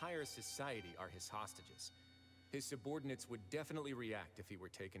 The entire society are his hostages. His subordinates would definitely react if he were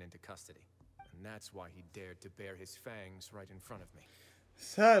taken into custody. And that's why he dared to bare his fangs right in front of me.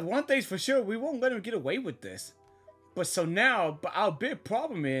 So, one thing's for sure, we won't let him get away with this. But our big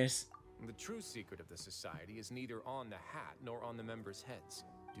problem is... The true secret of the society is neither on the hat nor on the members' heads.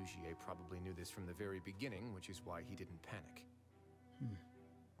 Dugier probably knew this from the very beginning, which is why he didn't panic.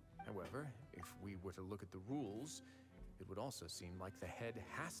 However, if we were to look at the rules, it would also seem like the head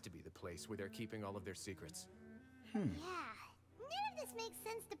has to be the place where they're keeping all of their secrets. Yeah, none of this makes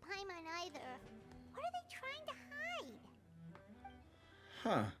sense to Paimon either. What are they trying to hide?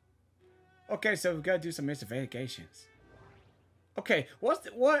 Huh. Okay, so we gotta do some investigations. Okay, what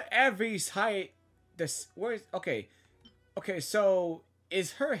Avi's height? Okay, so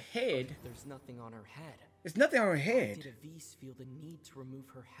is her head? There's nothing on her head. There's nothing on her head. Why did Avi's feel the need to remove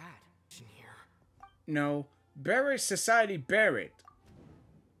her hat? In here. No, Barrett Society Barrett.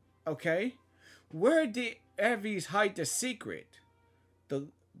 Okay, where did Avi's hide the secret?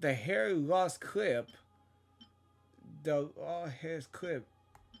 The hair lost clip. The hair's clip.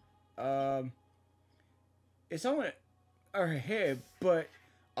 It's on her head, but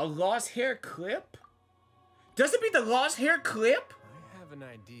a lost hair clip? Does it mean the lost hair clip? I have an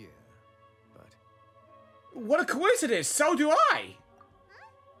idea, but... What a coincidence! So do I!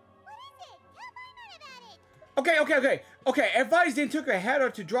 Okay. Advice then took her hat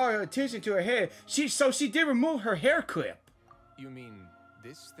off to draw her attention to her head. She did remove her hair clip. You mean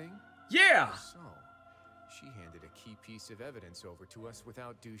this thing? Yeah! So, she handed a key piece of evidence over to us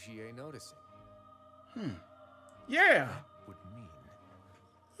without Dugier noticing. Yeah! That would mean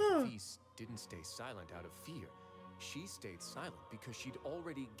Feast didn't stay silent out of fear. She stayed silent because she'd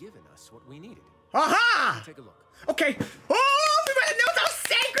already given us what we needed. Aha! Take a look. Okay. Oh, we better know those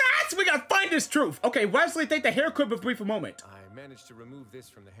secrets! We gotta find this truth. Okay, Wesley, take the hair clip a brief moment. I managed to remove this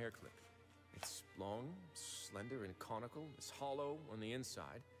from the hair clip. It's long, slender, and conical. It's hollow on the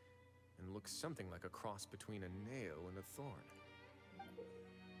inside, and looks something like a cross between a nail and a thorn.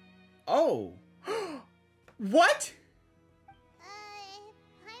 Oh. What?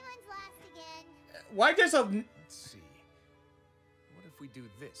 Paimon's lost again. Why does a... Let's see. What if we do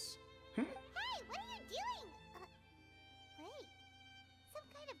this? Hey, what are you doing? Wait. Some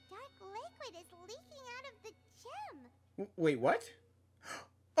kind of dark liquid is leaking out of the gem. Wait, what?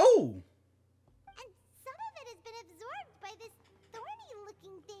 Oh! And some of it has been absorbed by this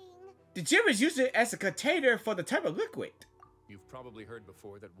thorny-looking thing. The gem is used as a container for the type of liquid. You've probably heard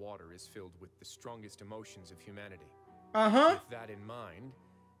before that water is filled with the strongest emotions of humanity. Uh-huh. With that in mind,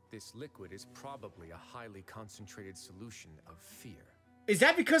 this liquid is probably a highly concentrated solution of fear. Is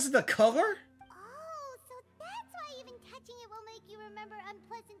that because of the color? Oh, so that's why even touching it will make you remember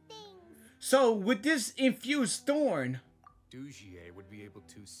unpleasant things. So, with this infused thorn... Dugier would be able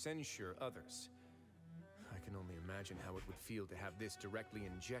to censure others. I can only imagine how it would feel to have this directly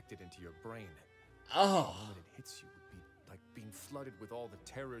injected into your brain. Oh. The moment it hits you would be like being flooded with all the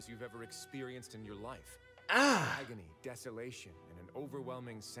terrors you've ever experienced in your life. Agony, desolation, and an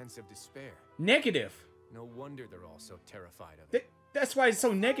overwhelming sense of despair. Negative. No wonder they're all so terrified of it. That's why it's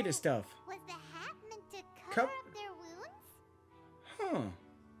so negative stuff. Was the hat meant to cover up their wounds? Huh.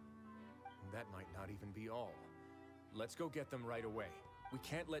 That might not even be all. Let's go get them right away. We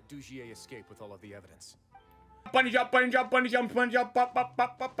can't let Dugier escape with all of the evidence. Bunny jump, bunny jump, bunny jump, bunny jump, pop, pop,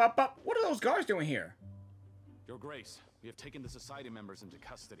 pop, pop, pop, pop. What are those guards doing here? Your Grace, we have taken the Society members into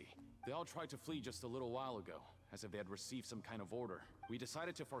custody. They all tried to flee just a little while ago, as if they had received some kind of order. We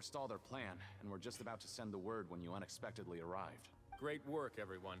decided to forestall their plan, and were just about to send the word when you unexpectedly arrived. Great work,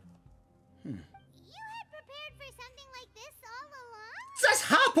 everyone. You had prepared for something like this all along? Just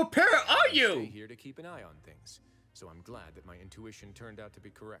how prepared are you? Stay here to keep an eye on things, so I'm glad that my intuition turned out to be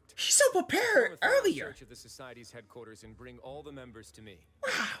correct. He's so prepared earlier. Search of the Society's headquarters and bring all the members to me.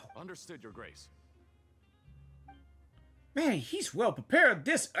 Wow. Understood, Your Grace. Man, he's well prepared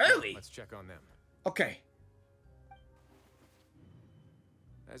this early. Let's check on them. Okay.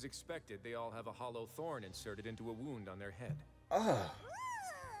 As expected, they all have a hollow thorn inserted into a wound on their head. Ugh.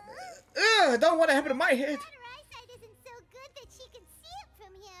 Don't want to happen to my head. Her eyesight isn't so good that she can see it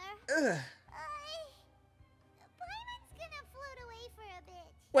from here. Paimon's gonna float away for a bit.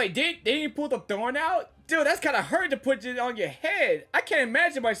 Wait, they didn't pull the thorn out? Dude, that's kind of hard to put it on your head. I can't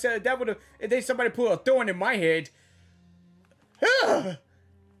imagine myself that would have, if they somebody pulled a thorn in my head. I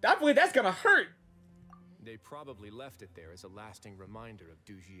believe that's gonna hurt. They probably left it there as a lasting reminder of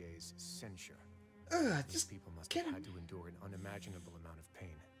Dugier's censure. These people must have had to endure an unimaginable amount of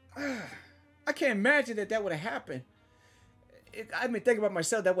pain. I can't imagine that would have happened. I've been thinking about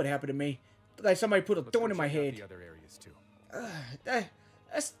myself. That would happen to me. Like somebody put a thorn in my head. The other areas too. That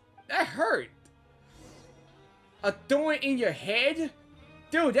hurt. A thorn in your head,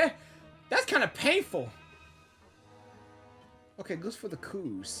 dude. That's kind of painful. Okay, goes for the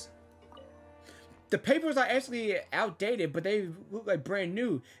coups. The papers are actually outdated, but they look like brand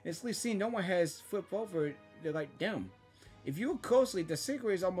new. And at least see, no one has flipped over. They're like them. If you look closely, the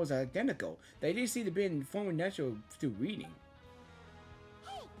secret is almost identical. They didn't seem to be in form natural through reading.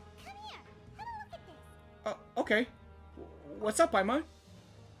 Hey, come here. Have a look at this. Okay. What's up, Paimon?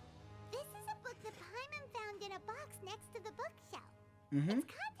 This is a book that Paimon found in a box next to the bookshelf. Mm-hmm.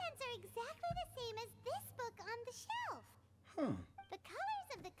 Its contents are exactly the same as this book on the shelf. Huh. The colors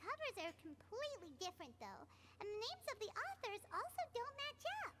of the covers are completely different, though, and the names of the authors also don't match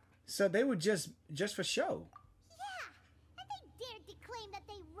up. So they were just for show. Yeah, and they dared to claim that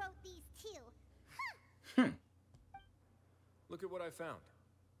they wrote these too. Huh. Look at what I found.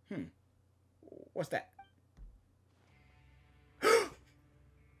 What's that?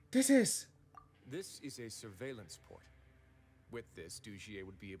 This is a surveillance port. With this, Dugier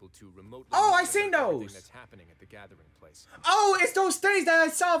would be able to remotely. Oh, I seen those. Everything that's happening at the gathering place. Oh, it's those things that I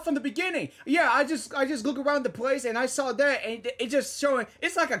saw from the beginning. Yeah, I just look around the place and I saw that, and it just showing.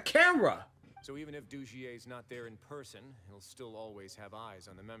 It's like a camera. So even if Dugier's not there in person, he'll still always have eyes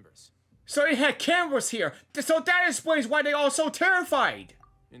on the members. So it had cameras here. So that explains why they all so terrified.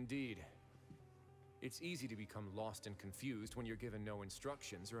 Indeed. It's easy to become lost and confused when you're given no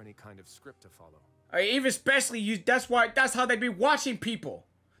instructions or any kind of script to follow. Even especially you. That's how they be watching people.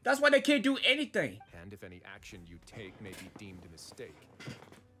 That's why they can't do anything. And if any action you take may be deemed a mistake,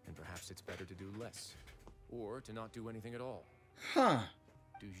 and perhaps it's better to do less, or to not do anything at all. Huh.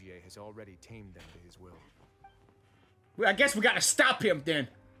 Dugier has already tamed them to his will. Well, I guess we gotta stop him then.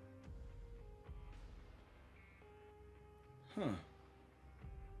 Huh.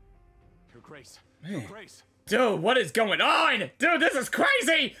 Your Grace. Man. Your Grace. Dude, what is going on? Dude, this is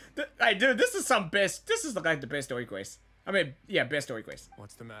crazy! Dude, this is This is like the best story quest. I mean, yeah, best story quest.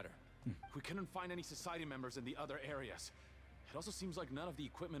 What's the matter? We couldn't find any society members in the other areas. It also seems like none of the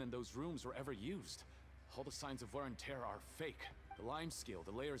equipment in those rooms were ever used. All the signs of wear and tear are fake. The lime scale,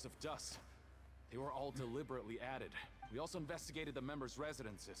 the layers of dust. They were all deliberately added. We also investigated the members'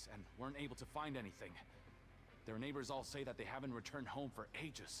 residences and weren't able to find anything. Their neighbors all say that they haven't returned home for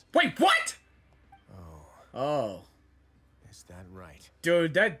ages. Wait, what? Oh. Is that right?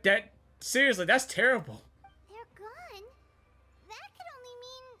 Dude, seriously, that's terrible. They're gone? That could only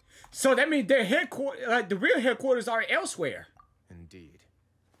mean... So that means their headquarters, like the real headquarters, are elsewhere. Indeed.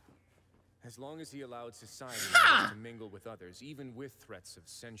 As long as he allowed society members to mingle with others, even with threats of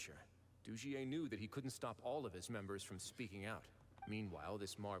censure, Dugier knew that he couldn't stop all of his members from speaking out. Meanwhile,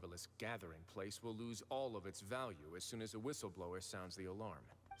 this marvelous gathering place will lose all of its value as soon as a whistleblower sounds the alarm.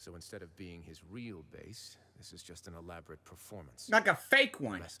 So instead of being his real base, this is just an elaborate performance. Like a fake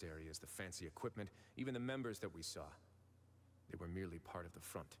one. The rest areas, the fancy equipment, even the members that we saw, they were merely part of the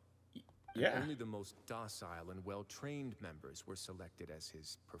front. Yeah. And only the most docile and well-trained members were selected as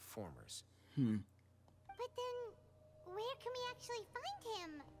his performers. But then, where can we actually find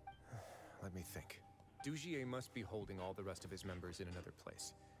him? Let me think. Dugier must be holding all the rest of his members in another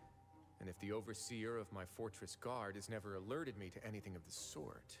place. And if the overseer of my fortress guard has never alerted me to anything of the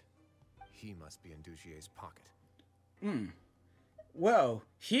sort, he must be in Dugier's pocket. Well,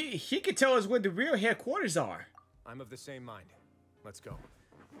 he could tell us where the real headquarters are. I'm of the same mind. Let's go.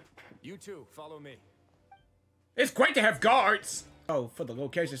 You two, follow me. It's great to have guards. Oh, for the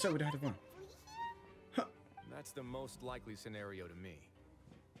location, so we'd have to run. That's the most likely scenario to me.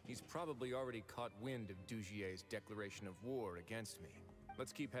 He's probably already caught wind of Dugier's declaration of war against me.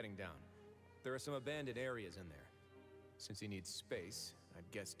 Let's keep heading down. There are some abandoned areas in there. Since he needs space, I'd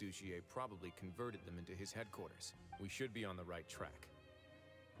guess Dugier probably converted them into his headquarters. We should be on the right track.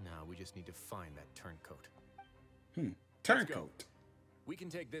 Now we just need to find that turncoat. Turncoat. We can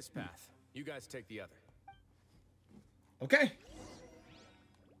take this path. You guys take the other. Okay.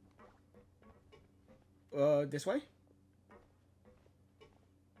 This way?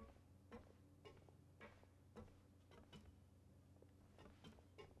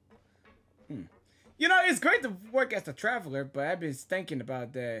 You know, it's great to work as a traveler, but I've been thinking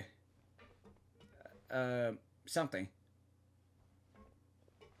about the something.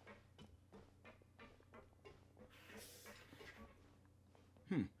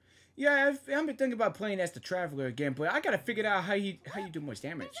 Yeah, I've been thinking about playing as the traveler again, but I gotta figure out how you do much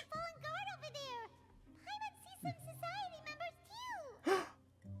damage. There's a fallen guard over there. Paimon sees some society members too.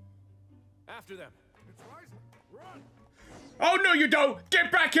 After them. It's rising. Run. Oh no, you don't!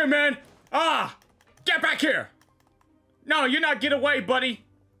 Get back here, man! Ah! Get back here! No, you're not get away, buddy.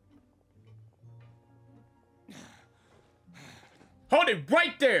 Hold it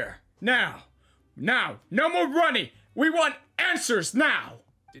right there. Now. Now. No more running. We want answers now.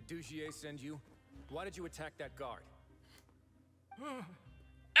 Did Dugier send you? Why did you attack that guard?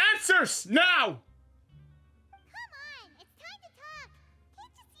 Answers now! Come on, it's time to talk.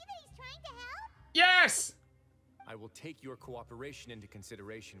 Can't you see that he's trying to help? Yes! I will take your cooperation into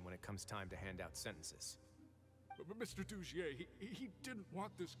consideration when it comes time to hand out sentences. But Mr. Dugier, he didn't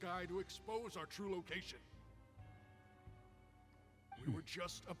want this guy to expose our true location. We were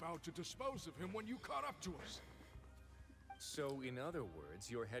just about to dispose of him when you caught up to us. So, in other words,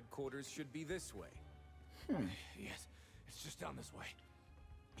 your headquarters should be this way. Yes, it's just down this way.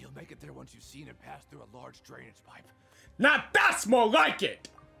 You'll make it there once you've seen him pass through a large drainage pipe. Now that's more like it!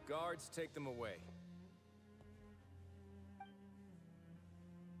 Guards, take them away.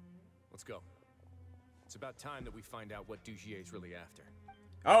 Let's go. It's about time that we find out what Dugier's really after.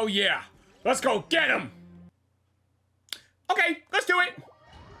 Oh yeah! Let's go get him! Okay, let's do it!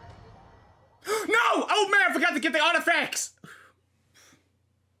 No! Oh man, I forgot to get the artifacts!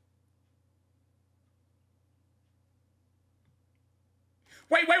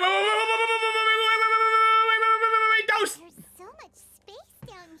 Wait, those! There's so much space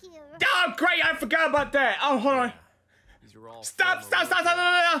down here. Oh, great, I forgot about that. Oh, hold on. These are all Stop!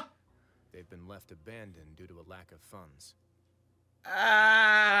 They've been left abandoned due to a lack of funds.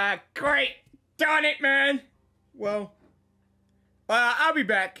 Great. Darn it, man. Well, I'll be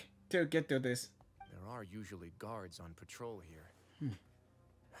back to get through this. There are usually guards on patrol here. It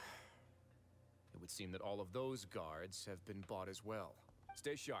would seem that all of those guards have been bought as well.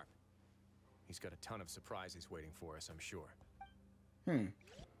 Stay sharp. He's got a ton of surprises waiting for us, I'm sure.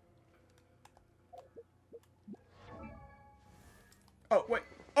 Oh, wait.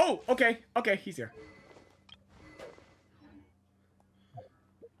 Oh, okay. Okay, he's here.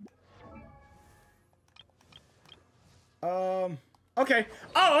 Okay.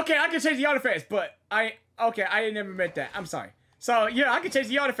 Oh, okay, I can change the artifacts, but I never meant that. I'm sorry. So, yeah, I can change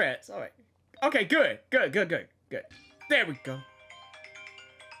the artifacts. All right. Okay, good. There we go.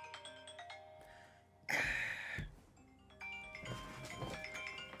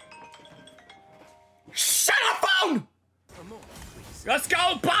 Shut up, phone! Let's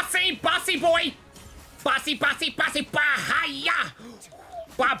go, bossy boy! Bossy, bahaya!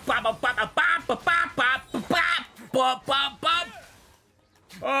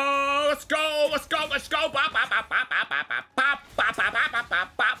 Oh, let's go!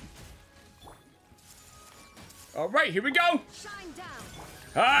 All right, here we go.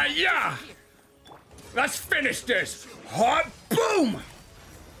 Yeah! Let's finish this. Hot boom!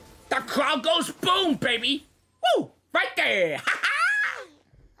 The crowd goes boom, baby! Woo! Right there!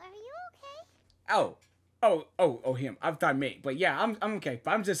 Are you okay? Oh, him. I thought me, but yeah, I'm okay.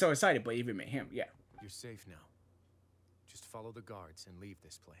 But I'm just so excited, but even me, him, yeah. You're safe now. Just follow the guards and leave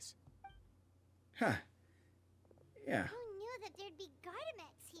this place. Huh. Yeah. Who knew that there'd be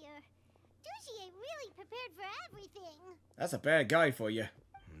Gardamex here? Dugier really prepared for everything. That's a bad guy for you.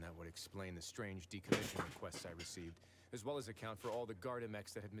 And that would explain the strange decommission requests I received, as well as account for all the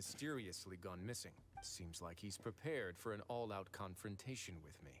Gardamex that had mysteriously gone missing. Seems like he's prepared for an all-out confrontation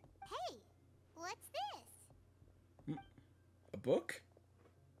with me. Hey, what's this? A book?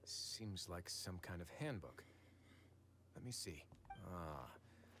 Seems like some kind of handbook. Let me see.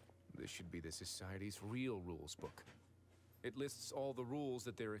 This should be the Society's real rules book. It lists all the rules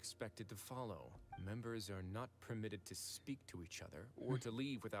that they're expected to follow. Members are not permitted to speak to each other or to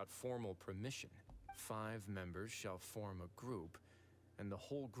leave without formal permission. 5 members shall form a group, and the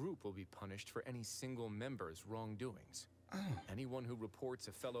whole group will be punished for any single member's wrongdoings. Anyone who reports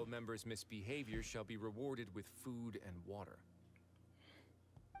a fellow member's misbehavior shall be rewarded with food and water.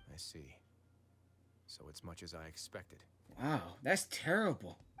 I see. So it's much as I expected. Wow, that's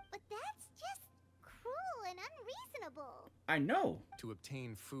terrible. But that's just cruel and unreasonable. I know. To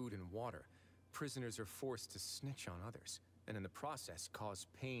obtain food and water, prisoners are forced to snitch on others, and in the process cause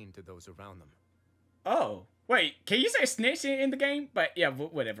pain to those around them. Oh, wait, can you say snitch in the game? But yeah,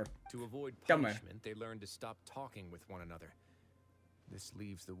 whatever. To avoid punishment, they learn to stop talking with one another. This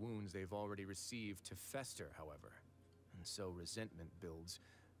leaves the wounds they've already received to fester, however. And so resentment builds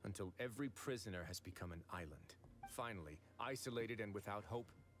until every prisoner has become an island. Finally, isolated and without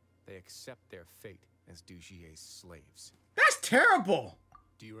hope, they accept their fate as Dugier's slaves. That's terrible!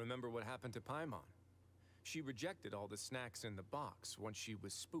 Do you remember what happened to Paimon? She rejected all the snacks in the box once she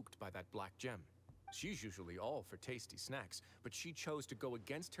was spooked by that black gem. She's usually all for tasty snacks, but she chose to go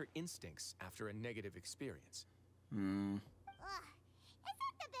against her instincts after a negative experience. Ugh, it's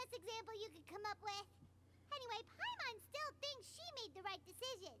not the best example you could come up with. Anyway, Paimon still thinks she made the right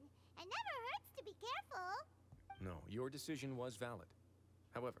decision. It never hurts to be careful. No, your decision was valid.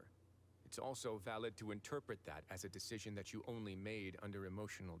 However, it's also valid to interpret that as a decision that you only made under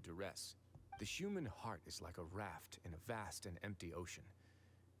emotional duress. The human heart is like a raft in a vast and empty ocean.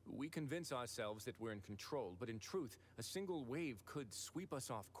 We convince ourselves that we're in control, but in truth, a single wave could sweep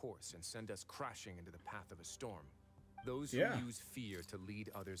us off course and send us crashing into the path of a storm. Those who use fear to lead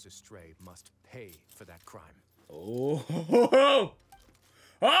others astray must pay for that crime. Oh,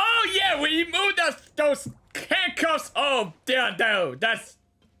 oh yeah, when you move those handcuffs, oh, no, that's,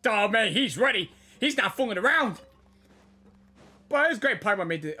 oh man, he's ready. He's not fooling around. But it's great Paimon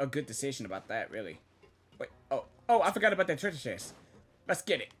made a good decision about that, really. Wait, oh, I forgot about that treasure chest. Let's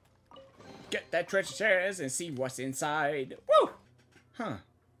get it. Get that treasure chest and see what's inside. Woo! Huh.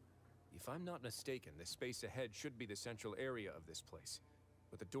 If I'm not mistaken, the space ahead should be the central area of this place.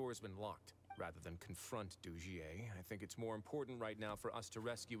 But the door's been locked. Rather than confront Dugier, I think it's more important right now for us to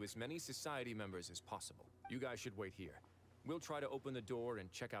rescue as many society members as possible. You guys should wait here. We'll try to open the door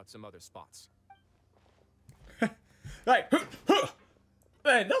and check out some other spots. Like,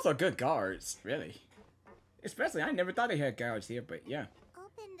 man, those are good guards, really. Especially, I never thought they had guards here, but yeah.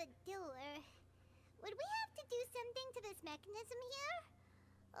 Open the door. Would we have to do something to this mechanism here?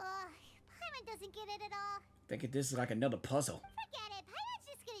 Paimon doesn't get it at all. Think this is like another puzzle. Forget it. Paimon's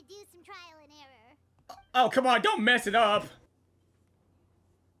just gonna do some trial and error. Oh, come on, don't mess it up.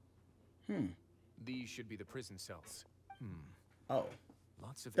 These should be the prison cells. Oh.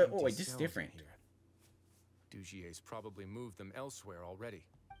 Lots of empty wait, this is cells different. in here. Dugier's probably moved them elsewhere already.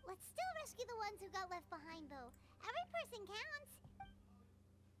 Let's still rescue the ones who got left behind, though. Every person counts.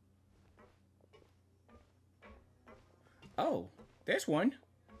 Oh, there's one.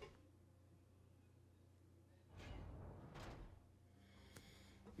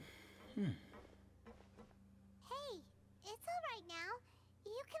 Hey, it's all right now.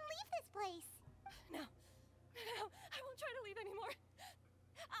 You can leave this place. No, I won't try to leave anymore.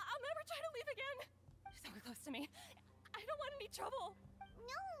 I'll never try to leave again. Don't get close to me. I don't want any trouble.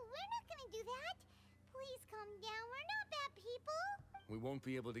 No, we're not gonna do that. Please calm down. We're not bad people. We won't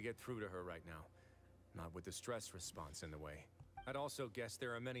be able to get through to her right now. Not with the stress response in the way. I'd also guess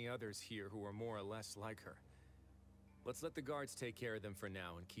there are many others here who are more or less like her. Let's let the guards take care of them for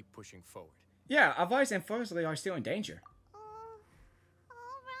now and keep pushing forward. Yeah, Agamerzzz and Whiothesley are still in danger. All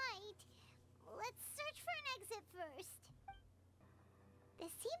right. Let's search for an exit first.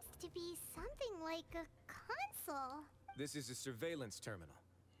 This seems to be something like a console. This is a surveillance terminal.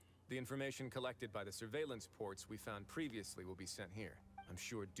 The information collected by the surveillance ports we found previously will be sent here. I'm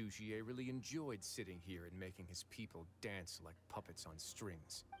sure Dugier really enjoyed sitting here and making his people dance like puppets on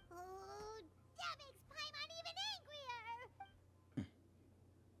strings. Oh, that makes Paimon even angrier!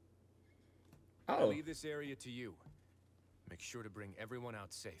 I'll leave this area to you. Make sure to bring everyone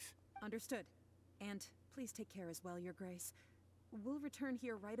out safe. Understood. And please take care as well, Your Grace. We'll return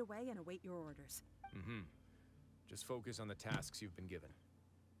here right away and await your orders. Just focus on the tasks you've been given.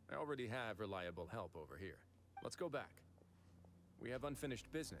 I already have reliable help over here. Let's go back. We have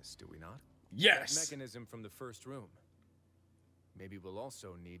unfinished business, do we not? Yes! That mechanism from the first room. Maybe we'll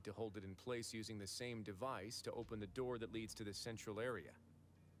also need to hold it in place using the same device to open the door that leads to the central area.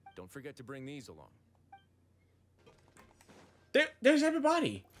 Don't forget to bring these along. There's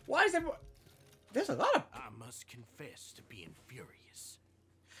everybody. Why is everyone... There's a lot of... I must confess to being furious.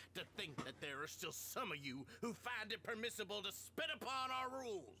 To think that there are still some of you who find it permissible to spit upon our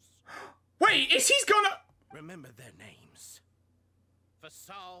rules. Wait, is he's gonna... Remember their names.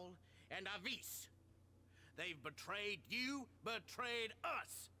 Fasal and Avis. They've betrayed you, betrayed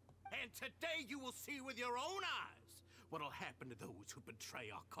us. And today you will see with your own eyes what'll happen to those who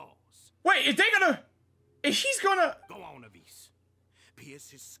betray our cause. Wait, is they gonna... Is he's gonna... Go on, Avis.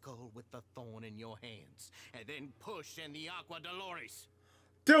 Pierce his skull with the thorn in your hands, and then push in the Aqua Dolores.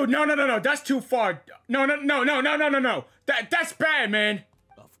 Dude, no. That's too far. No. That's bad, man.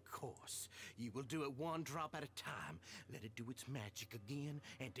 Of course. You will do it one drop at a time. Let it do its magic again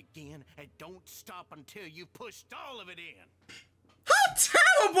and again, and don't stop until you've pushed all of it in. How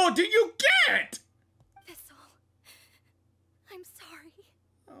terrible do you get? That's all. I'm sorry.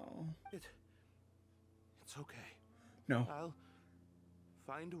 Oh. It's okay. No. I'll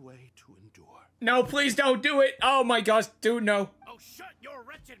find a way to endure. No, please don't do it. Oh my gosh, dude, no. Oh, shut your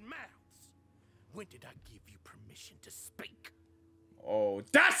wretched mouths. When did I give you permission to speak? Oh,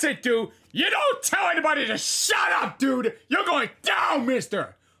 that's it, dude. You don't tell anybody to shut up, dude. You're going down,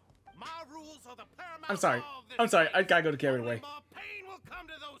 mister. My rules are the paramount. I'm sorry. I gotta go to carry away. More pain will come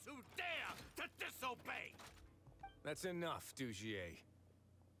to those who dare to disobey. That's enough, Dugier.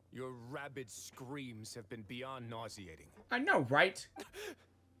 Your rabid screams have been beyond nauseating. I know, right?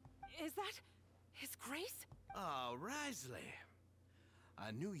 Is that His Grace? Oh, Risley.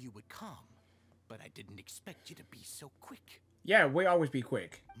 I knew you would come, but I didn't expect you to be so quick. Yeah, we always be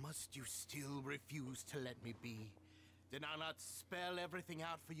quick. Must you still refuse to let me be? Did I not spell everything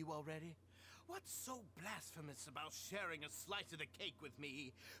out for you already? What's so blasphemous about sharing a slice of the cake with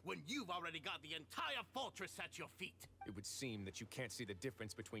me when you've already got the entire fortress at your feet? It would seem that you can't see the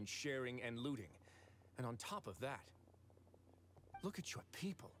difference between sharing and looting. And on top of that, look at your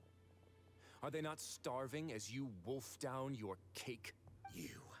people. Are they not starving as you wolf down your cake?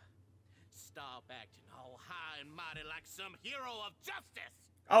 You stop acting all high and mighty like some hero of justice!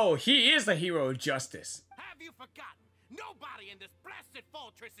 Oh, he is the hero of justice. Have you forgotten? Nobody in this blasted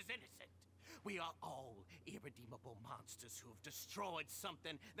fortress is innocent. We are all irredeemable monsters who have destroyed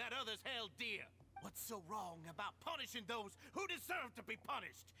something that others held dear. What's so wrong about punishing those who deserve to be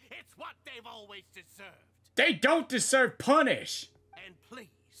punished? It's what they've always deserved. They don't deserve punish. And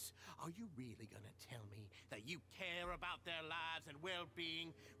please, are you really gonna tell me that you care about their lives and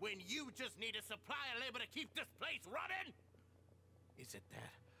well-being when you just need a supply of labor to keep this place running? Is it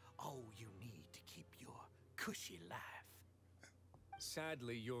that all you need to keep your cushy life?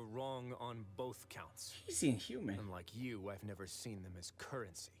 Sadly, you're wrong on both counts. He's inhuman. Unlike you, I've never seen them as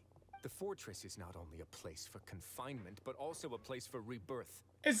currency. The fortress is not only a place for confinement, but also a place for rebirth.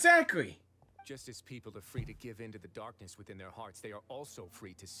 Exactly. Just as people are free to give in to the darkness within their hearts, they are also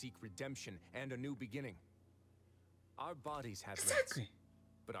free to seek redemption and a new beginning. Our bodies have exactly. limits,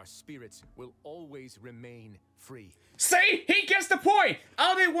 but our spirits will always remain free. See? He gets the point!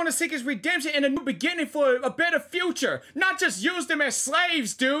 All they want to seek is redemption and a new beginning for a better future. Not just use them as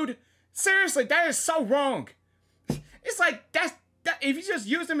slaves, dude. Seriously, that is so wrong. It's like, if you just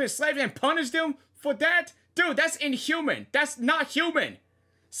use them as slaves and punish them for that, dude, that's inhuman. That's not human.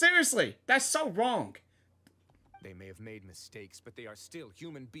 Seriously, that's so wrong. They may have made mistakes, but they are still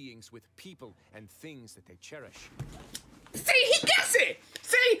human beings with people and things that they cherish. See, he gets it!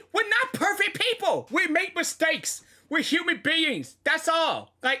 See, we're not perfect people! We make mistakes! We're human beings! That's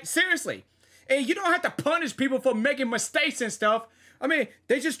all! Like, seriously. And you don't have to punish people for making mistakes and stuff. I mean,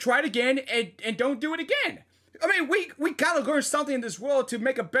 they just try it again and don't do it again. I mean, we gotta learn something in this world to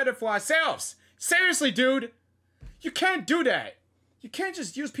make it better for ourselves. Seriously, dude. You can't do that. You can't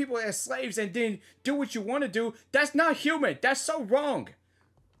just use people as slaves and then do what you want to do. That's not human. That's so wrong.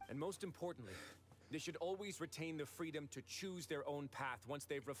 And most importantly, they should always retain the freedom to choose their own path once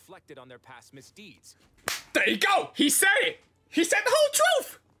they've reflected on their past misdeeds. There you go! He said it! He said the whole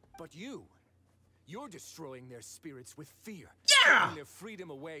truth! But you're destroying their spirits with fear. Yeah! Taking their freedom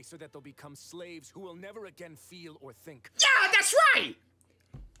away so that they'll become slaves who will never again feel or think. Yeah, that's right!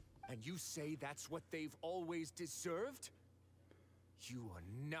 And you say that's what they've always deserved? You are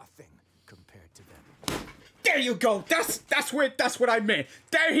nothing compared to them. There you go! That's what I meant.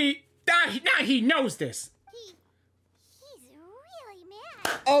 Now he knows this. He's really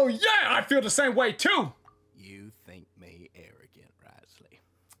mad. Oh yeah, I feel the same way too. You think me arrogant, Risley?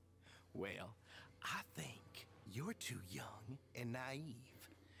 Well, I think you're too young and naive.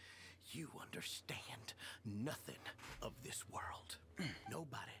 You understand nothing of this world.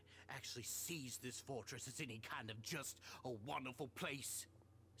 Nobody actually sees this fortress as any kind of just a wonderful place.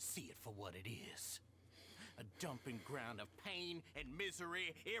 See it for what it is. A dumping ground of pain and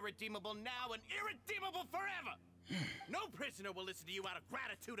misery, irredeemable now and irredeemable forever. No prisoner will listen to you out of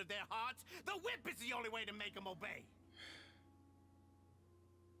gratitude of their hearts. The whip is the only way to make them obey.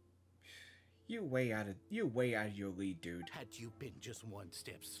 You way out of your league, dude. Had you been just one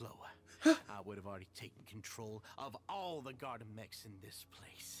step slower, I would have already taken control of all the garden mechs in this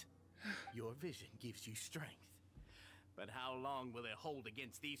place. Your vision gives you strength, but how long will it hold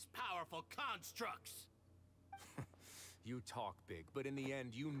against these powerful constructs? You talk big, but in the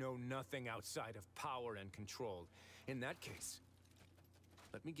end, you know nothing outside of power and control. In that case,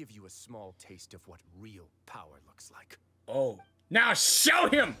 let me give you a small taste of what real power looks like. Oh, now show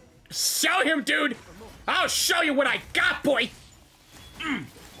him! Show him, dude! I'll show you what I got, boy!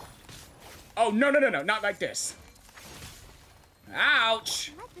 Oh, no, not like this.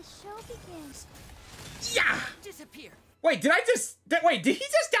 Ouch! Let the show begin. Yeah! Disappear. Wait, did he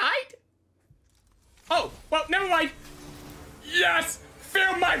just die? Oh, well, never mind. Yes!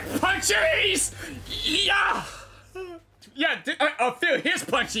 Feel my punchies! Yeah! Yeah, feel his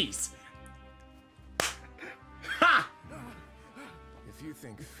punchies! Ha! If you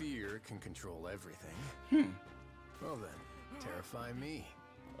think fear can control everything, well then, terrify me.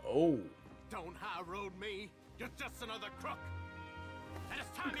 Oh. Don't high road me. You're just another crook. And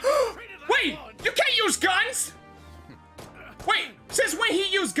it's time you get treated like Wait! one. You can't use guns! Wait, since when he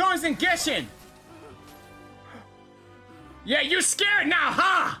used guns in Genshin? Yeah, you scared now,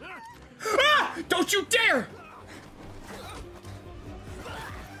 huh? Ah! Don't you dare!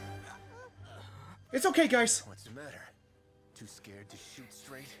 It's okay, guys. What's the matter? Too scared to shoot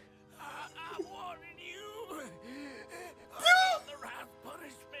straight? I'm warning you. The wrath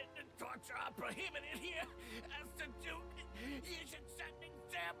punishment and torture are prohibited here. As the Duke, you should set an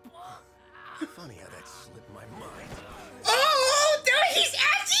example. Funny how that slipped my mind. Oh, dude, he's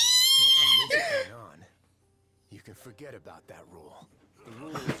edgy! From this point on, you can forget about that rule. The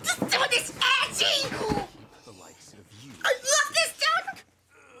rules are Dude, this edgy! the likes of you. I love this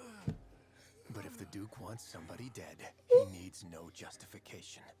dude! But if the Duke wants somebody dead, he needs no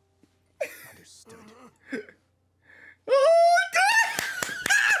justification. Understood? Oh, dude!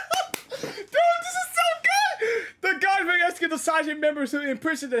 Dude, this is so good! The guy being asking the sergeant members who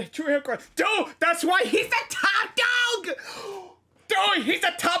imprisoned the true headquarters. Dude, that's why he's the top dog! Dude, he's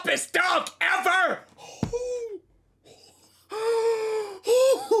the toppest dog ever!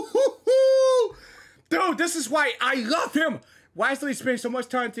 Dude, this is why I love him! Wisely spends so much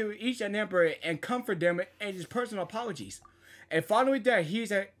time to each an emperor and comfort them and his personal apologies. And following that,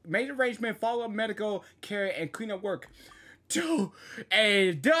 he's made arrangement, follow up medical care, and clean up work. Dude,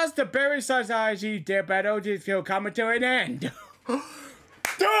 and does the Barry Society their battle just feel coming to an end? Dude, this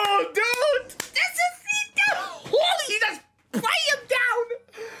is it, dude! Holy, just play him down!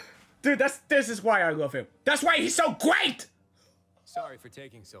 Dude, this is why I love him. That's why he's so great! Sorry for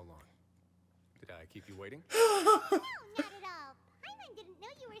taking so long. Did I keep you waiting? No, not at all. Paimon didn't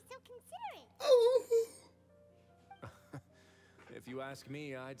know you were so considerate. If you ask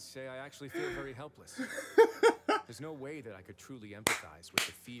me, I'd say I actually feel very helpless. There's no way that I could truly empathize with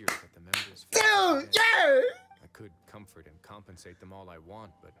the fear that the members feel. Dude, yeah! I could comfort and compensate them all I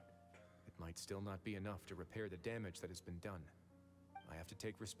want, but it might still not be enough to repair the damage that has been done. I have to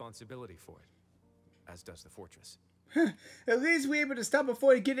take responsibility for it, as does the fortress. At least we're able to stop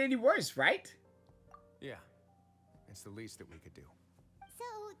before it get any worse, right? Yeah, it's the least that we could do.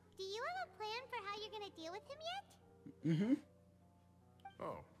 So, do you have a plan for how you're gonna deal with him yet? Mm-hmm.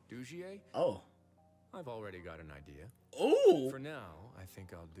 Oh, Dugier? Oh. I've already got an idea. Oh. For now, I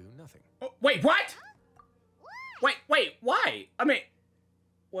think I'll do nothing. Oh, wait, what? Wait, why? I mean,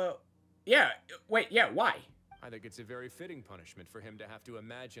 well, yeah, wait, yeah, why? I think it's a very fitting punishment for him to have to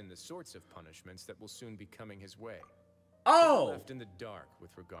imagine the sorts of punishments that will soon be coming his way. Oh! We're left in the dark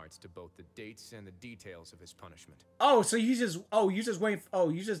with regards to both the dates and the details of his punishment. Oh, so you just waiting,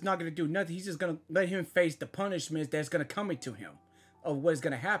 you're just not gonna do nothing. He's just gonna let him face the punishments that's gonna come into him of what's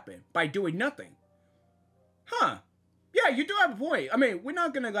gonna happen by doing nothing. Huh. Yeah, you do have a point. I mean, we're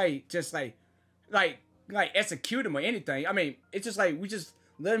not gonna just execute him or anything. I mean, it's just like we just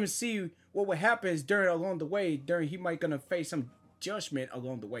let him see what would happen along the way. He might gonna face some judgment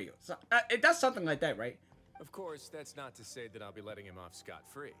along the way. So, that's something like that, right? Of course, that's not to say that I'll be letting him off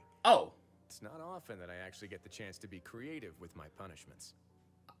scot-free. Oh. It's not often that I actually get the chance to be creative with my punishments.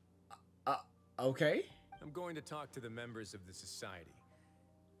 Okay. I'm going to talk to the members of the society.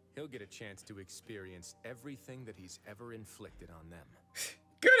 He'll get a chance to experience everything that he's ever inflicted on them.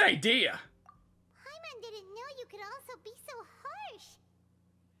 Good idea. Paimon didn't know you could also be so harsh.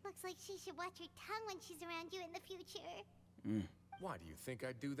 Looks like she should watch her tongue when she's around you in the future. Why do you think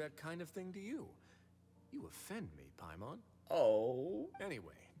I'd do that kind of thing to you? You offend me, Paimon. Oh.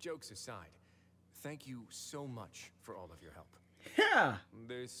 Anyway, jokes aside, thank you so much for all of your help. Yeah.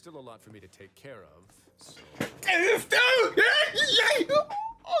 There's still a lot for me to take care of, so...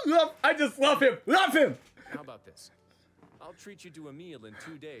 I just love him. Love him. How about this? I'll treat you to a meal in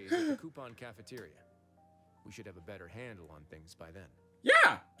 2 days at the coupon cafeteria. We should have a better handle on things by then.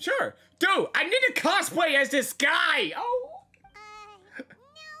 Yeah, sure. Dude, I need to cosplay as this guy. Oh. No,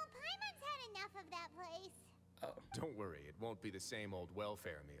 Paimon's had enough of that place. Oh, don't worry. It won't be the same old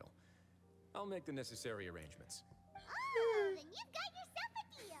welfare meal. I'll make the necessary arrangements. Oh, then you've got yourself a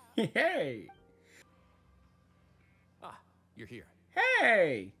deal. Hey. Ah, you're here.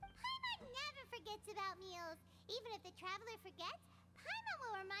 Hey. Paimon never forgets about meals. Even if the traveler forgets, Paimon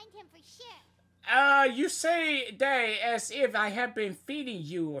will remind him for sure. You say that as if I have been feeding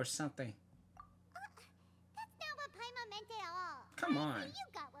you or something. That's not what Paimon meant at all. Come on. You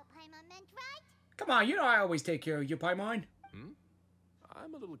got what Paimon meant, right? Come on, you know I always take care of you, Paimon.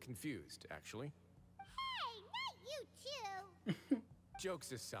 I'm a little confused, actually. Hey, not you too.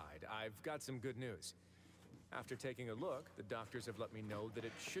 Jokes aside, I've got some good news. After taking a look, the doctors have let me know that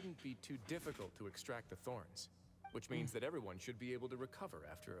it shouldn't be too difficult to extract the thorns, which means that everyone should be able to recover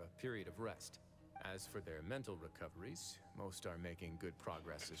after a period of rest. As for their mental recoveries, most are making good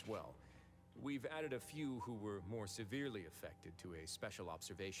progress as well. We've added a few who were more severely affected to a special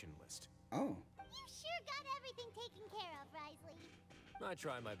observation list. You Oh. sure got everything taken care of, Risley. I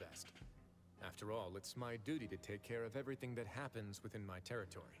try my best. After all, it's my duty to take care of everything that happens within my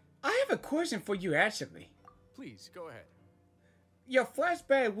territory. I have a question for you, actually. Please, go ahead. Your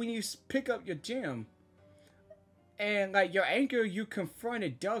flashback when you pick up your gem, and like your anger, you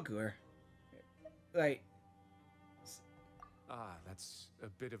confronted Douglas. Like. Ah, that's a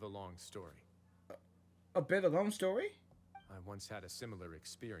bit of a long story. A bit of a long story? I once had a similar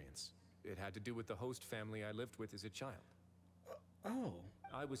experience. It had to do with the host family I lived with as a child. Oh.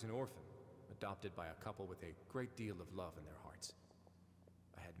 I was an orphan, adopted by a couple with a great deal of love in their hearts.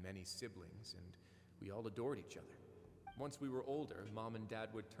 I had many siblings, and we all adored each other. Once we were older, Mom and Dad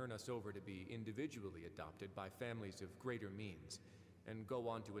would turn us over to be individually adopted by families of greater means, and go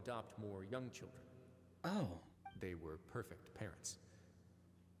on to adopt more young children. Oh. They were perfect parents.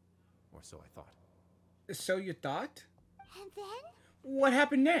 Or so I thought. So you thought? And then? What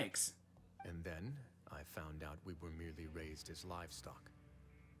happened next? And then, I found out we were merely raised as livestock.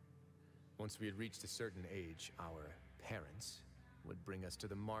 Once we had reached a certain age, our parents would bring us to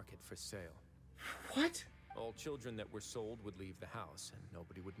the market for sale. What? All children that were sold would leave the house, and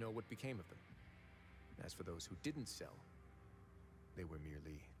nobody would know what became of them. As for those who didn't sell, they were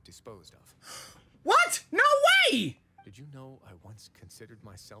merely disposed of. What? No way! Did you know I once considered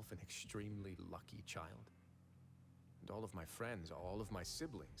myself an extremely lucky child? And all of my friends, all of my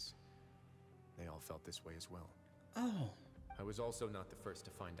siblings, they all felt this way as well. Oh. I was also not the first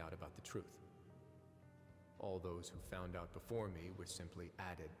to find out about the truth. All those who found out before me were simply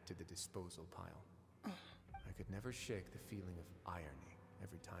added to the disposal pile. I could never shake the feeling of irony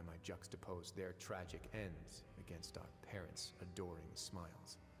every time I juxtaposed their tragic ends against our parents' adoring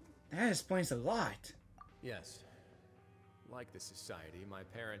smiles. That explains a lot. Yes. Like the society, my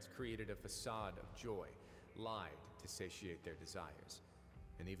parents created a facade of joy, lied to satiate their desires,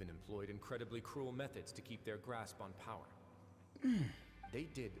 and even employed incredibly cruel methods to keep their grasp on power. They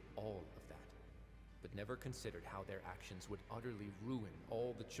did all of that, but never considered how their actions would utterly ruin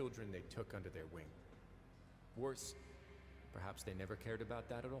all the children they took under their wing. Worse, perhaps they never cared about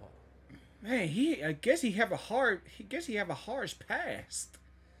that at all. Man, I guess he have a harsh past.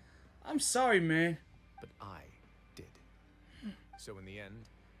 I'm sorry, man. But I did. So in the end,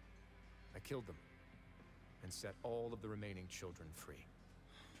 I killed them and set all of the remaining children free.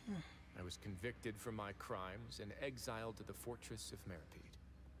 I was convicted for my crimes and exiled to the fortress of Meripede.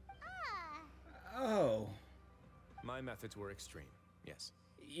 Oh. My methods were extreme, yes.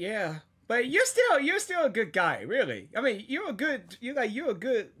 Yeah, but you're still a good guy, really. I mean, you're a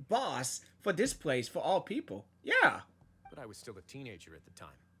good boss for this place for all people. Yeah. But I was still a teenager at the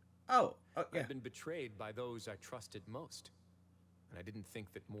time. Oh, yeah. I'd been betrayed by those I trusted most, and I didn't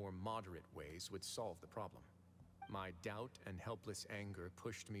think that more moderate ways would solve the problem. My doubt and helpless anger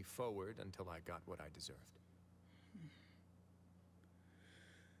pushed me forward until I got what I deserved.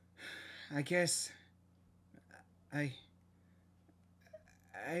 I guess I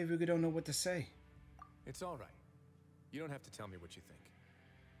really don't know what to say. It's all right. You don't have to tell me what you think.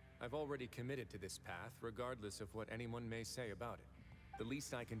 I've already committed to this path, regardless of what anyone may say about it. The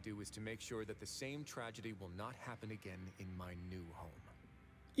least I can do is to make sure that the same tragedy will not happen again in my new home.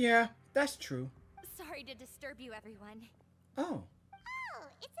 Yeah, that's true. Sorry to disturb you, everyone. Oh. Oh,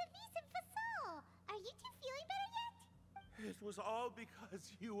 it's Agamerzzz and Fasol. Are you two feeling better yet? It was all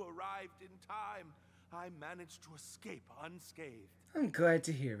because you arrived in time. I managed to escape unscathed. I'm glad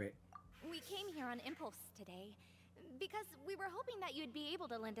to hear it. We came here on impulse today, because we were hoping that you'd be able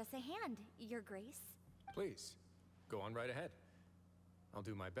to lend us a hand, Your Grace. Please, go on right ahead. I'll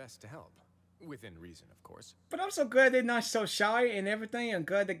do my best to help. Within reason, of course. But I'm so glad they're not so shy and everything. I'm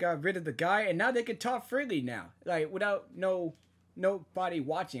glad they got rid of the guy, and now they can talk freely now. Like, without nobody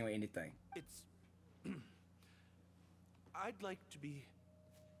watching or anything. It's... I'd like to be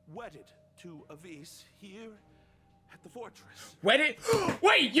wedded to Agamerzzz here at the fortress. Wedded?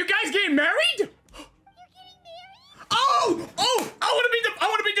 Wait, you guys getting married? You're getting married? Oh! I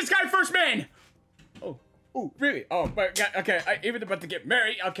want to be this guy first, man. Oh, really? Oh my god. Okay, I even about to get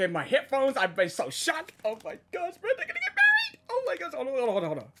married. Okay, my headphones. I've been so shocked. Oh my gosh, man, they're gonna get married. Oh my gosh.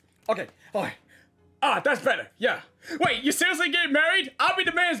 Hold on. Okay. All right. Ah, that's better. Yeah. Wait, you seriously getting married? I'll be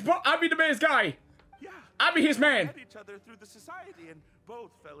the man's guy. Yeah. I'll be his man. We met each other through the society and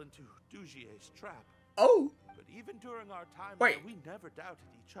both fell into Dugier's trap. Oh. But even during our time Wait. there, we never doubted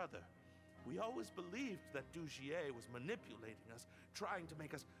each other. We always believed that Dugier was manipulating us, trying to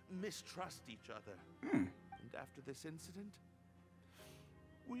make us mistrust each other. And after this incident,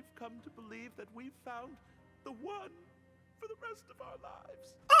 we've come to believe that we've found the one for the rest of our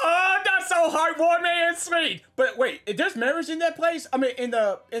lives. Oh, that's so heartwarming and sweet. But wait, is there marriage in that place? I mean, in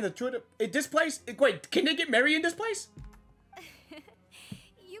this place? Wait, can they get married in this place?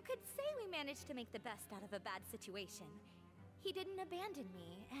 You could say we managed to make the best out of a bad situation. He didn't abandon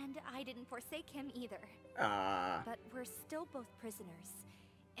me, and I didn't forsake him either. But we're still both prisoners.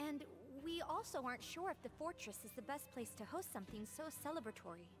 And we also aren't sure if the fortress is the best place to host something so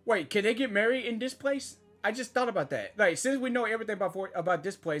celebratory. Wait, can they get married in this place? I just thought about that. Like, since we know everything about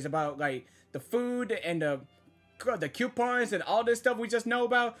this place, about like the food and the coupons and all this stuff we just know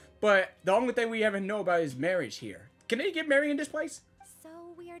about, but the only thing we haven't know about is marriage here. Can they get married in this place? So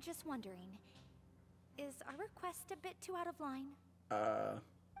we are just wondering, is our request a bit too out of line?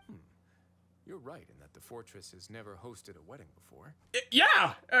 You're right in that the fortress has never hosted a wedding before.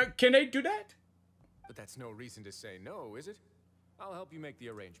 Yeah! Can they do that? But that's no reason to say no, is it? I'll help you make the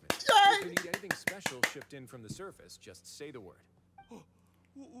arrangement. Yay! If you need anything special shipped in from the surface, just say the word. Oh,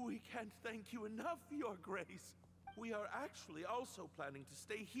 we can't thank you enough, Your Grace. We are actually also planning to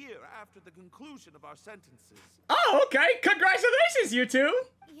stay here after the conclusion of our sentences. Oh, okay. Congratulations, you two.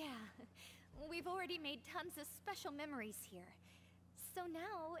 Yeah, we've already made tons of special memories here. So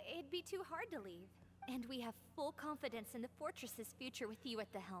now, it'd be too hard to leave. And we have full confidence in the fortress's future with you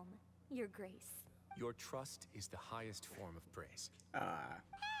at the helm, Your Grace. Your trust is the highest form of praise. Hey,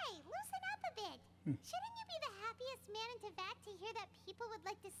 loosen up a bit. Shouldn't you be the happiest man in Teyvat to hear that people would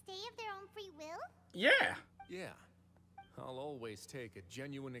like to stay of their own free will? Yeah. Yeah. I'll always take a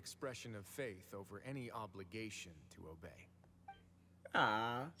genuine expression of faith over any obligation to obey.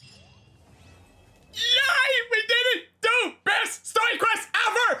 Yay! We did it! Dude, best story quest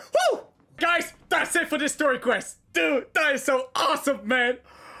ever! Woo! Guys, that's it for this story quest. Dude, that is so awesome, man.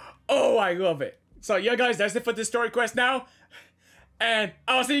 Oh, I love it. So, yeah, guys, that's it for this story quest now. And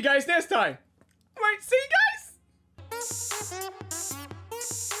I'll see you guys next time. Alright, see you guys!